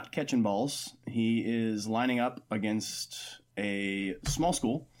is not catching balls. He is lining up against a small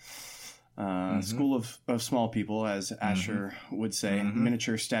school, school of small people, as Asher would say,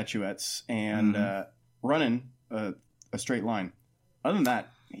 miniature statuettes, and running a straight line. Other than that,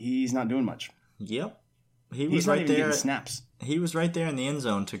 he's not doing much. Yep. He's right there. Getting snaps. He was right there in the end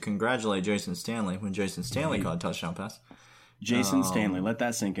zone to congratulate Jason Stanley when Jason Stanley caught a touchdown pass. Jason Stanley, let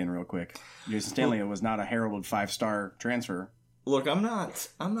that sink in real quick. Jason Stanley was not a heralded 5-star transfer. Look, I'm not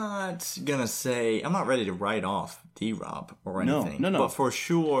gonna say I'm not ready to write off D-Rob or anything. No. But for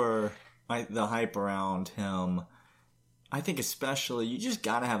sure, the hype around him, I think especially you just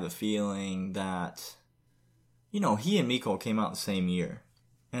gotta have the feeling that, he and Miko came out the same year,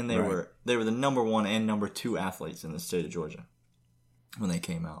 and they were the number 1 and number 2 athletes in the state of Georgia when they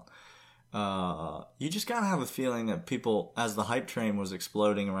came out. You just gotta have a feeling that people, as the hype train was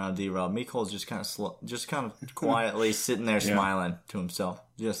exploding around D-Rob, Mikol's just kind of quietly sitting there smiling to himself,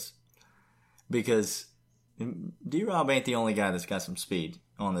 just because D-Rob ain't the only guy that's got some speed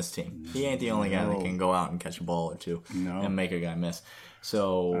on this team. He ain't the only guy that can go out and catch a ball or two and make a guy miss.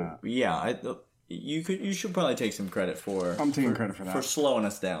 So you should probably take some credit for. I'm taking credit for that, for slowing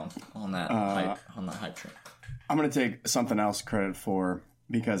us down on that hype train. I'm gonna take something else credit for,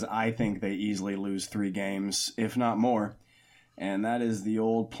 because I think they easily lose 3 games, if not more. And that is the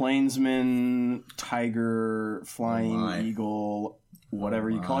old Plainsman, Tiger, Flying Eagle, whatever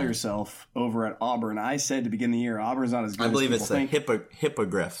you call yourself, over at Auburn. I said to begin the year, Auburn's not as good as people think. I believe it's the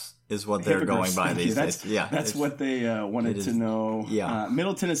hippogriffs is what they're going by these days. Yeah, that's what they wanted to know. Yeah.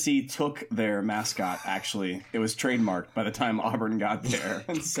 Middle Tennessee took their mascot, actually. It was trademarked by the time Auburn got there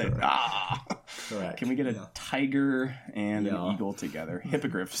and said, Correct. Can we get a tiger and an eagle together?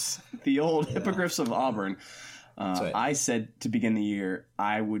 Hippogriffs. The old hippogriffs of Auburn. Right. I said to begin the year,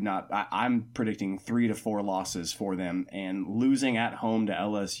 I'm predicting 3 to 4 losses for them, and losing at home to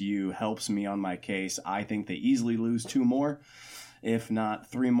LSU helps me on my case. I think they easily lose 2 more, if not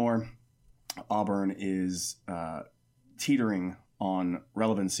 3 more. Auburn is teetering on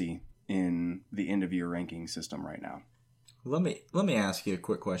relevancy in the end of year ranking system right now. Let me ask you a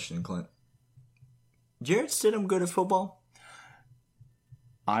quick question, Clint. Jarrett Stidham good at football?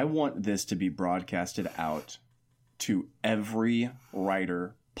 I want this to be broadcasted out to every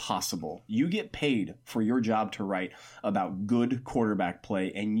writer possible. You get paid for your job to write about good quarterback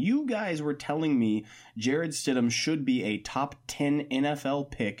play, and you guys were telling me Jarrett Stidham should be a top 10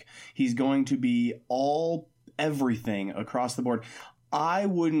 NFL pick. He's going to be everything across the board. I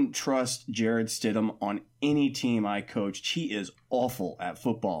wouldn't trust Jarrett Stidham on any team I coached. He is awful at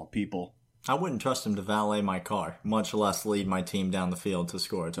football, people. I wouldn't trust him to valet my car, much less lead my team down the field to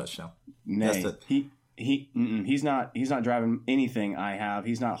score a touchdown. Nay, he's not driving anything I have.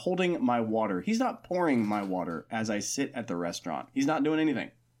 He's not holding my water. He's not pouring my water as I sit at the restaurant. He's not doing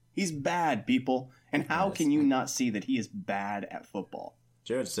anything. He's bad, people. And how can you not see that he is bad at football?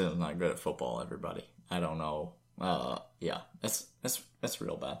 Jarrett Stidham's not good at football, everybody. I don't know. Yeah, that's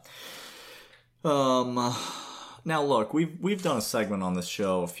real bad. Now look, we've done a segment on this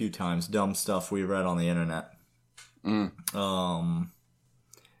show a few times, dumb stuff we read on the internet.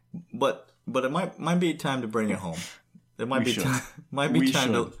 But it might be time to bring it home. It might be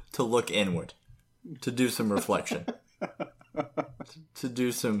time to look inward, to do some reflection, to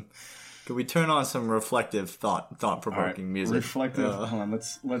do some. Can we turn on some reflective thought provoking music? Reflective. Hold on.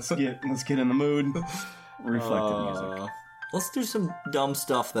 Let's get in the mood. Reflective music. Let's do some dumb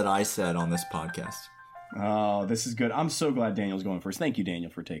stuff that I said on this podcast. Oh, this is good. I'm so glad Daniel's going first. Thank you,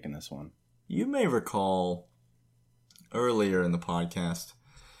 Daniel, for taking this one. You may recall earlier in the podcast,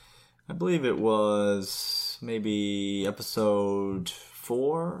 I believe it was maybe episode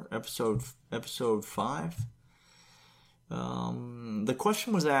 4, episode 5. The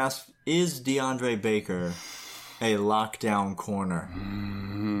question was asked, is DeAndre Baker a lockdown corner?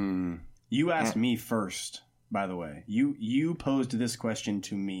 You asked me first. By the way, you posed this question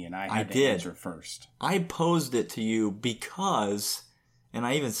to me, and I had to answer first. I posed it to you because, and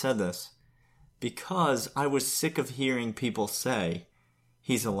I even said this, because I was sick of hearing people say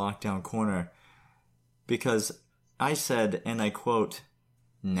he's a lockdown corner. Because I said, and I quote,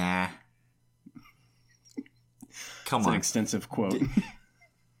 nah. Come on. It's an extensive quote.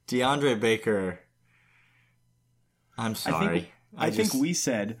 DeAndre Baker, I'm sorry. I think we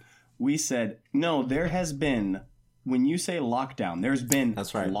said, no, there has been, when you say lockdown, there's been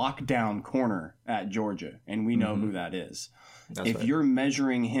lockdown corner at Georgia, and we know who that is. If you're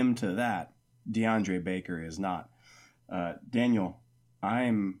measuring him to that, DeAndre Baker is not. Daniel, I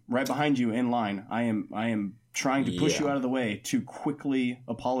am right behind you in line. I am trying to push you out of the way to quickly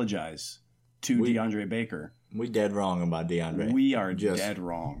apologize to DeAndre Baker. We dead wrong about DeAndre. We are dead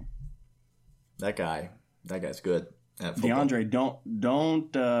wrong. That guy's good at football. DeAndre,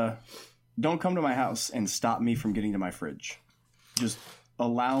 don't come to my house and stop me from getting to my fridge. Just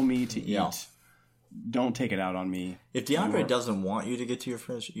allow me to eat. Don't take it out on me. If DeAndre doesn't want you to get to your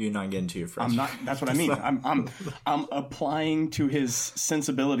fridge, you're not getting to your fridge. I'm not. That's what I mean. I'm applying to his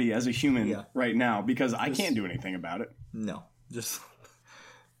sensibility as a human right now because I can't do anything about it. No, just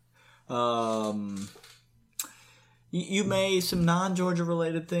you may, some non-Georgia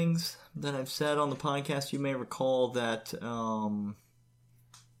related things that I've said on the podcast. You may recall that I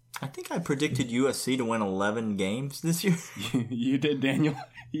think I predicted USC to win 11 games this year. You did, Daniel.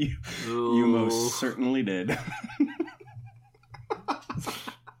 You most certainly did.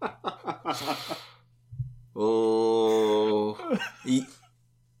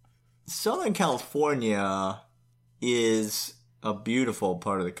 Southern California is a beautiful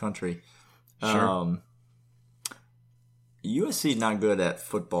part of the country. Sure. USC is not good at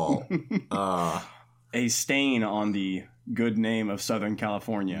football. A stain on the good name of Southern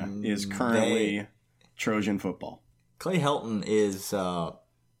California is currently Trojan football. Clay Helton is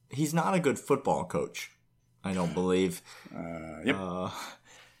he's not a good football coach, I don't believe. Yep.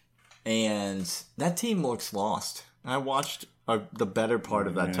 And that team looks lost. I watched the better part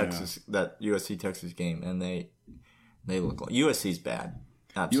of that USC Texas game, and they look like USC's bad.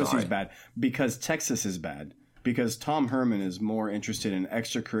 USC's bad because Texas is bad. Because Tom Herman is more interested in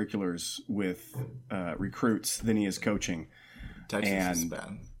extracurriculars with recruits than he is coaching. Texas is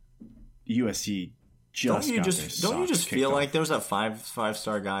bad. USC don't you just feel like there was that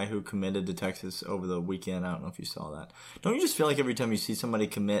five-star guy who committed to Texas over the weekend? I don't know if you saw that. Don't you just feel like every time you see somebody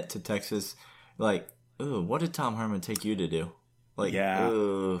commit to Texas, like, ooh, what did Tom Herman take you to do? Like,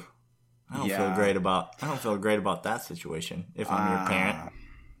 ooh, I don't feel great about that situation. If I'm your parent.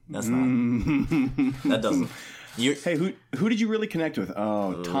 That's not. That doesn't. Hey, who did you really connect with?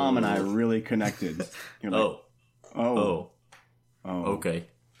 Oh, Tom and I really connected. You're like, okay.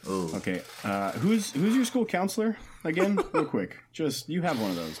 Ooh. Okay. Who's your school counselor again? Real quick. Just, you have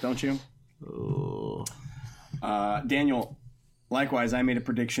one of those, don't you? Ooh. Daniel, likewise, I made a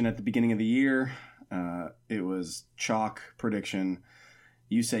prediction at the beginning of the year. It was chalk prediction.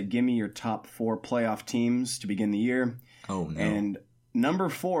 You said, give me your top 4 playoff teams to begin the year. Oh, no. And number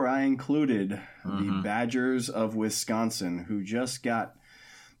 4, I included the Badgers of Wisconsin, who just got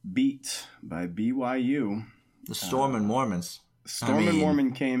beat by BYU. The Storm and Mormons. And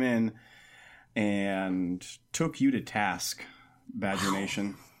Mormon came in and took you to task, Badger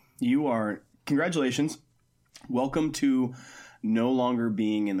Nation. Congratulations. Welcome to no longer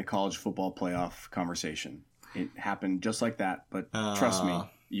being in the college football playoff conversation. It happened just like that, but trust me,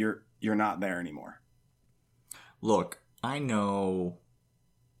 you're not there anymore. Look, I know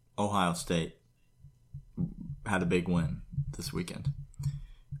Ohio State had a big win this weekend.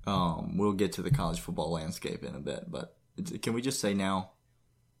 We'll get to the college football landscape in a bit, but can we just say now,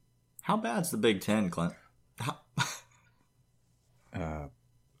 how bad's the Big Ten, Clint?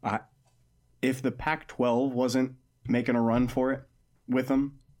 If the Pac-12 wasn't making a run for it with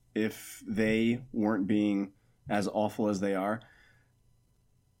them, if they weren't being as awful as they are,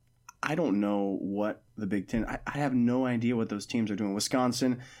 I don't know what the Big Ten... I have no idea what those teams are doing.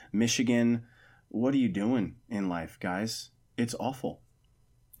 Wisconsin, Michigan, what are you doing in life, guys? It's awful.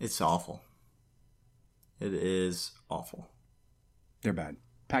 It's awful. It is awful. They're bad.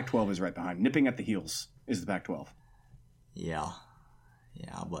 Pac-12 is right behind. Nipping at the heels is the Pac-12. Yeah,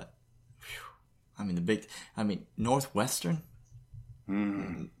 but... Northwestern?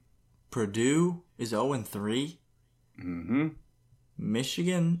 Purdue is 0-3. Mm-hmm.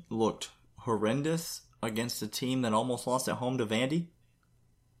 Michigan looked horrendous against a team that almost lost at home to Vandy.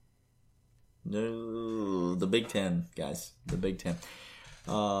 No, the Big Ten, guys. The Big Ten.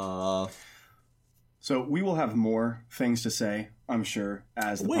 So we will have more things to say, I'm sure,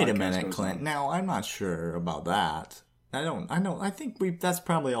 as the Wait podcast a minute, goes Clint. on. Now, I'm not sure about that. I think that's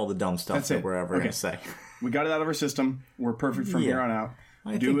probably all the dumb stuff that we're ever going to say. We got it out of our system. We're perfect from here on out.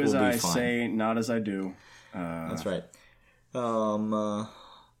 Do as I say, not as I do. That's right. All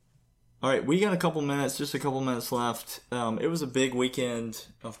right, we got just a couple minutes left. It was a big weekend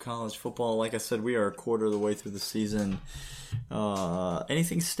of college football. Like I said, we are a quarter of the way through the season.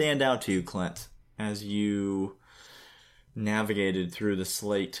 Anything stand out to you, Clint, as you navigated through the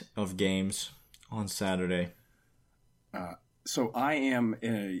slate of games on Saturday? So I am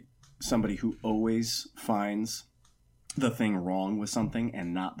somebody who always finds the thing wrong with something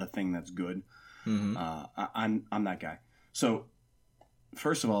and not the thing that's good. Mm-hmm. I'm that guy. So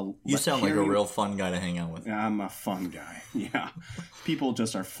first of all, you sound like a real fun guy to hang out with. I'm a fun guy. Yeah, people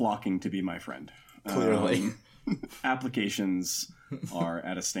just are flocking to be my friend. Clearly, applications are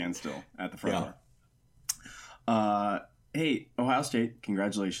at a standstill at the front door. Hey, Ohio State,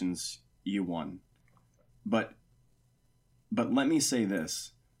 congratulations, you won. But let me say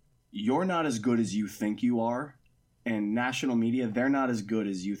this. You're not as good as you think you are, and national media, they're not as good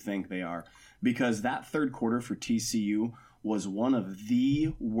as you think they are, because that third quarter for TCU was one of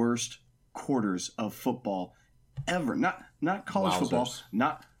the worst quarters of football ever. Not college football,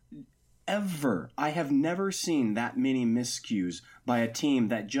 not ever. I have never seen that many miscues by a team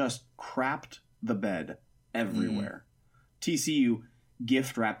that just crapped the bed everywhere. TCU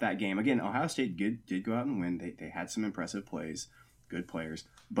gift wrapped that game. Again, Ohio State did go out and win. They had some impressive plays, good players,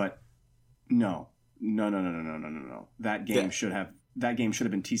 but no. That game should have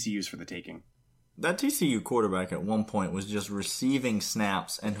been TCU's for the taking. That TCU quarterback at one point was just receiving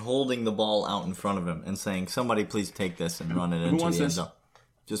snaps and holding the ball out in front of him and saying, "Somebody please take this and run it into the end zone.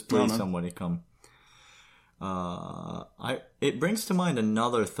 Just please, somebody come." It brings to mind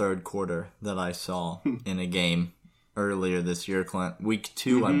another third quarter that I saw in a game earlier this year, Clint. Week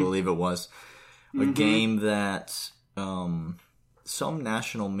 2, I believe it was. A game that some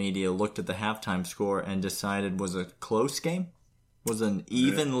national media looked at the halftime score and decided was a close game. Was an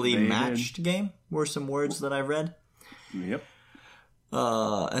evenly matched game, were some words that I read. Yep.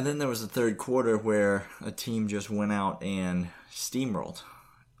 And then there was a third quarter where a team just went out and steamrolled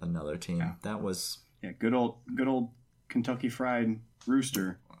another team. Yeah. That was... Yeah, good old Kentucky Fried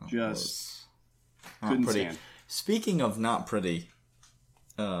Rooster just couldn't stand. Speaking of not pretty,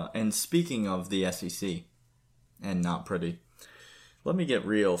 and speaking of the SEC and not pretty, let me get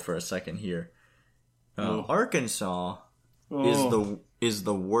real for a second here. Arkansas is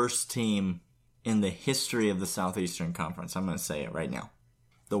the worst team in the history of the Southeastern Conference. I'm going to say it right now.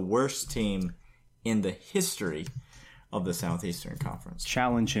 The worst team in the history of the Southeastern Conference.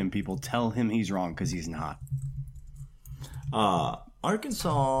 Challenge him, people. Tell him he's wrong, because he's not.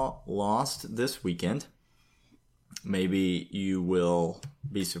 Arkansas lost this weekend. Maybe you will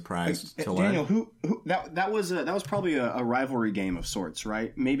be surprised to learn. Daniel, who that was probably a rivalry game of sorts,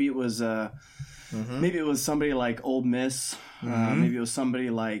 right? Maybe it was maybe it was somebody like Ole Miss Maybe it was somebody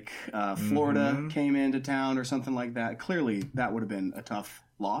like Florida came into town or something like that. Clearly, that would have been a tough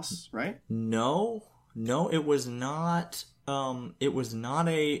loss, right? No, it was not. It was not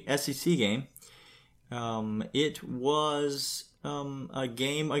a SEC game. It was a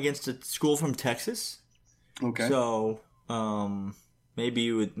game against a school from Texas. Okay. So maybe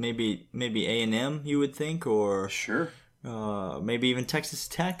A&M you would think, or sure. Maybe even Texas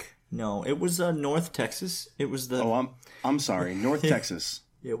Tech. No, it was North Texas. It was the. Oh, I'm sorry, North Texas.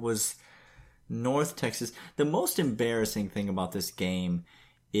 It was North Texas. The most embarrassing thing about this game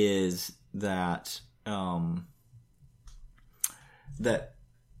is that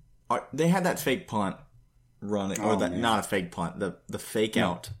they had that fake punt run, or not a fake punt, the fake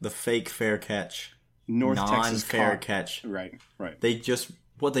out, the fake fair catch, North Texas non-fair catch. Right.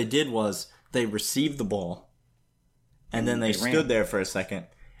 What they did was they received the ball, and then they stood there for a second,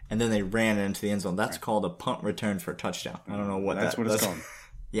 and then they ran it into the end zone. That's called a punt return for a touchdown. I don't know what that's what it's called.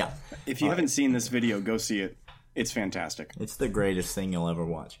 Yeah. If you haven't seen this video, go see it. It's fantastic. It's the greatest thing you'll ever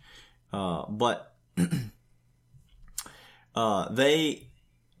watch. But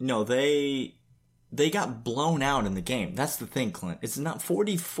they got blown out in the game. That's the thing, Clint. It's not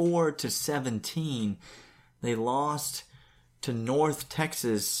 44-17. They lost to North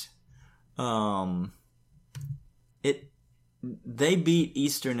Texas. They beat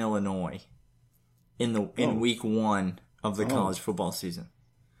Eastern Illinois in week 1 of the college football season.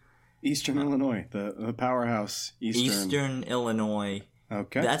 Eastern Illinois, the powerhouse. Eastern Illinois.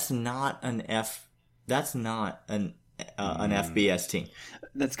 Okay. That's not an FBS team.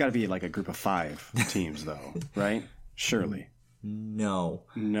 That's got to be like a group of 5 teams, though, right? Surely. No,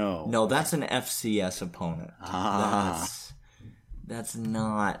 that's an FCS opponent. That's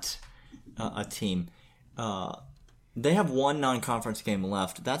not a team. They have one non-conference game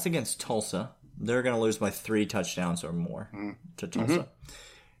left. That's against Tulsa. They're going to lose by 3 touchdowns or more to Tulsa.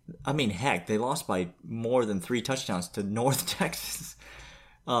 I mean, heck, they lost by more than 3 touchdowns to North Texas.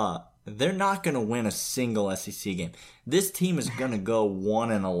 They're not going to win a single SEC game. This team is going to go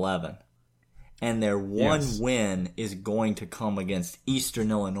 1-11. And their one win is going to come against Eastern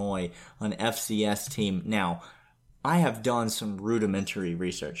Illinois, an FCS team. Now, I have done some rudimentary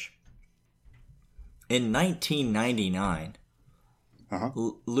research. In 1999,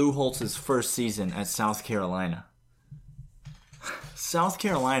 Lou Holtz's first season at South Carolina, South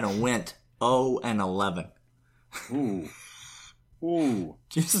Carolina went 0-11. Ooh.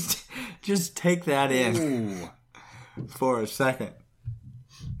 Just take that in for a second.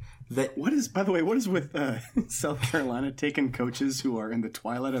 What is with South Carolina taking coaches who are in the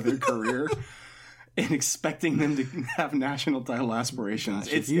twilight of their career and expecting them to have national title aspirations?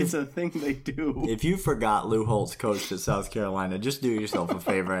 Gosh, it's a thing they do. If you forgot Lou Holtz coached at South Carolina, just do yourself a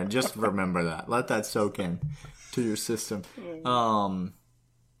favor and just remember that. Let that soak in to your system.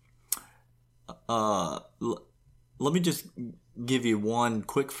 Let me just give you one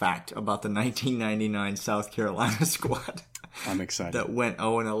quick fact about the 1999 South Carolina squad. I'm excited. That went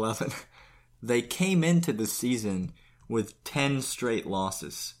 0-11. They came into the season with 10 straight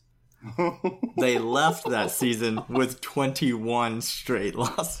losses. They left that season with 21 straight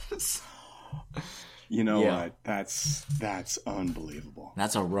losses. You know what? That's unbelievable.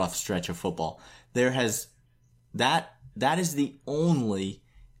 That's a rough stretch of football. That is the only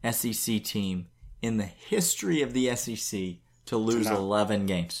SEC team in the history of the SEC to lose 11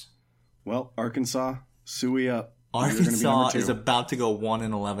 games. Well, Arkansas, suey up. Arkansas is about to go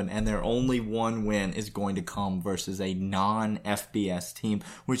 1-11, and their only one win is going to come versus a non-FBS team,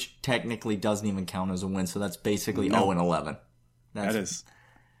 which technically doesn't even count as a win. So that's basically 0-11. That is.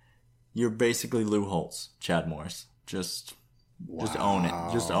 You're basically Lou Holtz, Chad Morris. Just own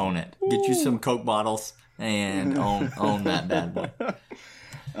it. Just own it. Ooh. Get you some Coke bottles and own that bad boy.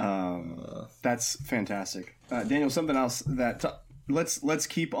 That's fantastic, Daniel. Something else that let's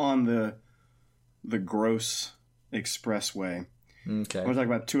keep on the gross expressway. Okay, I want to talk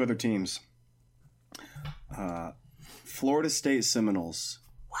about 2 other teams. Florida State Seminoles.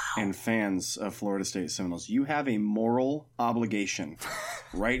 Wow. And fans of Florida State Seminoles, you have a moral obligation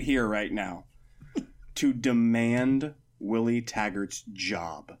right here, right now, to demand Willie Taggart's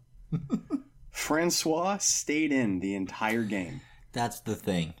job. Francois stayed in the entire game. That's the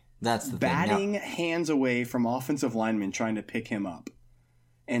thing. Batting hands away from offensive linemen trying to pick him up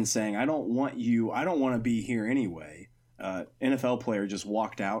and saying, I don't want to be here anyway. NFL player just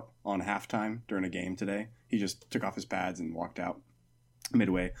walked out on halftime during a game today. He just took off his pads and walked out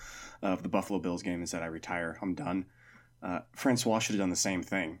midway of the Buffalo Bills game and said, I retire. I'm done. Francois should have done the same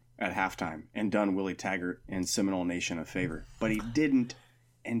thing at halftime and done Willie Taggart and Seminole Nation a favor. But he didn't.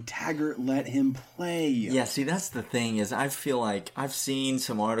 and Taggart let him play. Yeah, see, that's the thing is I feel like I've seen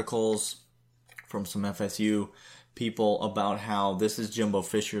some articles from some FSU people about how this is Jimbo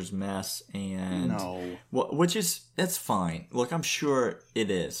Fisher's mess, and No. which is, that's fine. Look, I'm sure it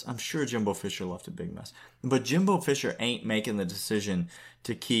is. I'm sure Jimbo Fisher left a big mess. But Jimbo Fisher ain't making the decision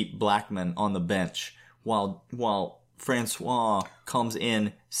to keep Blackman on the bench while Francois comes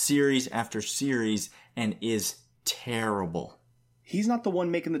in series after series and is terrible. He's not the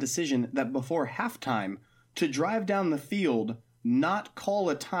one making the decision that before halftime to drive down the field, not call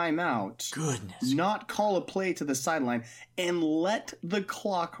a timeout, Goodness. not call a play to the sideline, and let the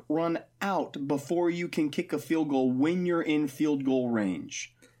clock run out before you can kick a field goal when you're in field goal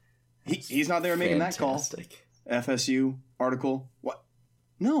range. He's not there making that call. Fantastic. FSU article. What?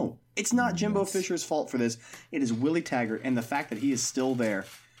 No, it's not Jimbo Fisher's fault for this. It is Willie Taggart, and the fact that he is still there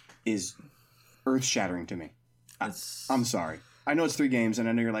is earth-shattering to me. I'm sorry. I know it's 3 games, and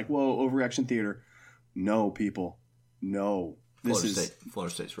I know you're like, whoa, overreaction theater. No, people. No.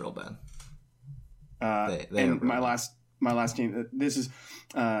 Florida State's real bad. They and my last team. This is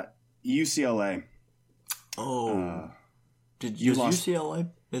UCLA. Did UCLA?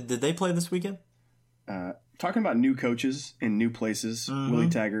 Did they play this weekend? Talking about new coaches in new places. Willie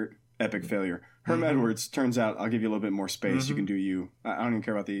Taggart, epic failure. Herm Edwards. Turns out I'll give you a little bit more space. You can do you. I don't even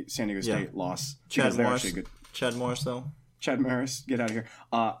care about the San Diego State loss. Chad Morris. Chad Morris, though. Chad Morris, get out of here.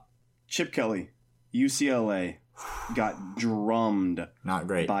 Chip Kelly, UCLA, got drummed. Not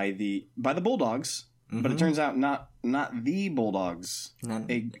great by the Bulldogs, but it turns out not the Bulldogs.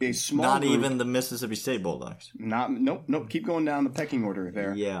 A small not group. Even the Mississippi State Bulldogs. Nope. Keep going down the pecking order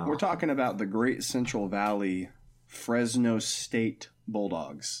there. Yeah, we're talking about the Great Central Valley Fresno State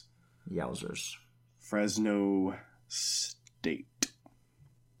Bulldogs. Yowzers. Fresno State.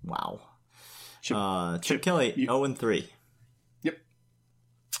 Wow. Chip Kelly, 0-3. Yep.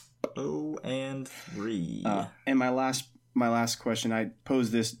 0-3. And my last question, I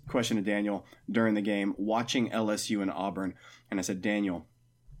posed this question to Daniel during the game, watching LSU and Auburn, and I said, Daniel,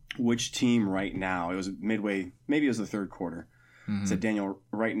 which team right now, it was midway, maybe it was the third quarter, I said, Daniel,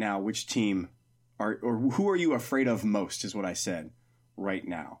 right now, which team or who are you afraid of most is what I said right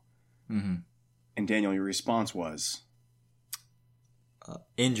now. And Daniel, your response was?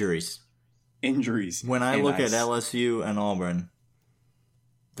 Injuries. When I look at LSU and Auburn,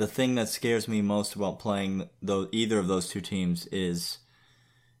 the thing that scares me most about playing either of those two teams is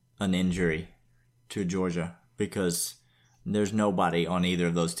an injury to Georgia, because there's nobody on either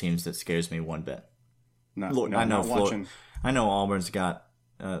of those teams that scares me one bit. I know Auburn's got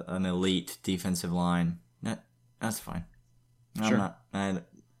an elite defensive line. That's fine.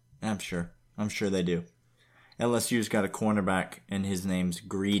 I'm sure they do. LSU's got a cornerback, and his name's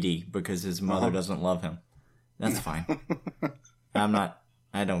Greedy because his mother doesn't love him. That's fine.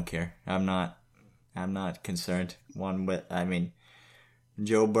 I don't care. I'm not concerned one bit. I mean,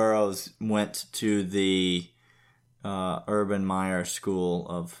 Joe Burrows went to the Urban Meyer School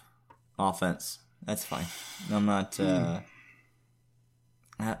of Offense. That's fine. I'm not.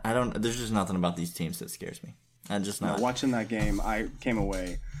 I don't. There's just nothing about these teams that scares me. I'm just not. Watching that game, I came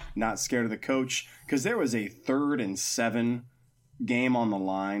away not scared of the coach, because there was a 3rd and 7 game on the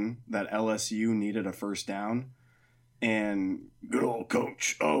line that LSU needed a first down, and good old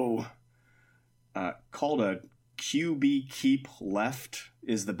coach called a QB keep left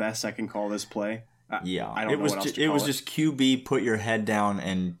is the best I can call this play. I don't know what else to call it. It was just QB put your head down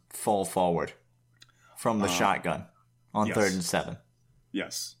and fall forward from the shotgun on 3rd and 7.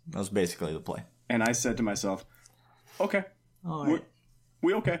 Yes. That was basically the play. And I said to myself, okay. All right.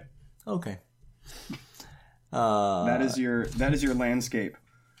 We okay. Okay. That is your landscape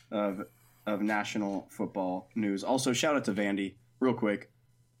of national football news. Also, shout out to Vandy real quick.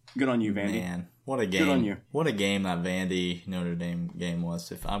 Good on you, Vandy. Man, what a game! Good on you. What a game that Vandy Notre Dame game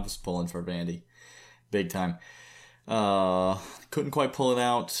was. If I was pulling for Vandy, big time. Couldn't quite pull it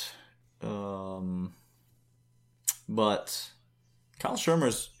out. But Kyle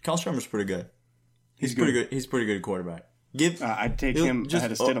Shermer's pretty good. He's pretty good. He's pretty good quarterback. I'd take him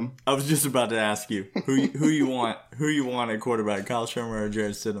ahead of Stidham. I was just about to ask you who you want at quarterback, Kyle Shermer or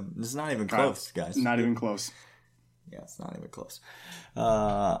Jared Stidham. It's not even close, guys. Not even close. Yeah, it's not even close.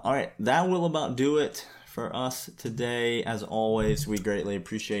 All right, that will about do it for us today. As always, we greatly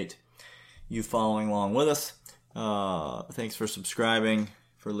appreciate you following along with us. Thanks for subscribing,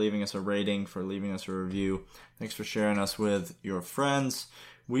 for leaving us a rating, for leaving us a review. Thanks for sharing us with your friends.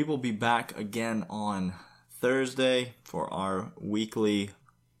 We will be back again on Thursday for our weekly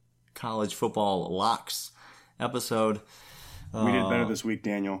college football locks episode. We did better this week,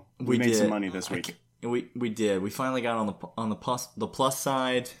 Daniel. We made some money this week. We did. We finally got on the plus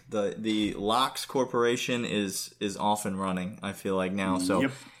side. The Locks Corporation is off and running, I feel like now. So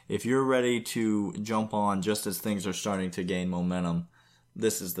if you're ready to jump on just as things are starting to gain momentum,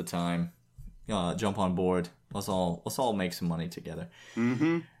 this is the time. Jump on board. Let's all make some money together.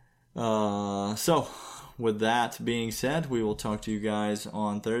 So with that being said, we will talk to you guys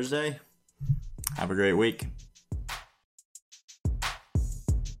on Thursday. Have a great week.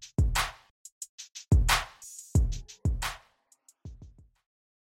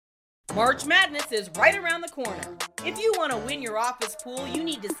 March Madness is right around the corner. If you want to win your office pool, you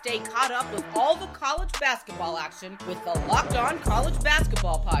need to stay caught up with all the college basketball action with the Locked On College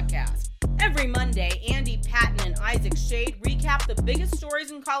Basketball Podcast. Every Monday, Andy Patton and Isaac Shade recap the biggest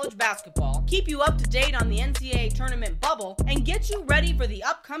stories in college basketball, keep you up to date on the NCAA tournament bubble, and get you ready for the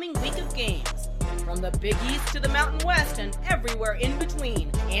upcoming week of games. From the Big East to the Mountain West and everywhere in between,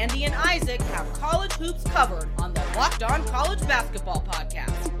 Andy and Isaac have college hoops covered on the Locked On College Basketball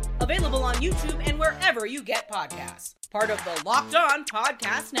Podcast. Available on YouTube and wherever you get podcasts. Part of the Locked On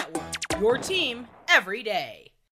Podcast Network. Your team every day.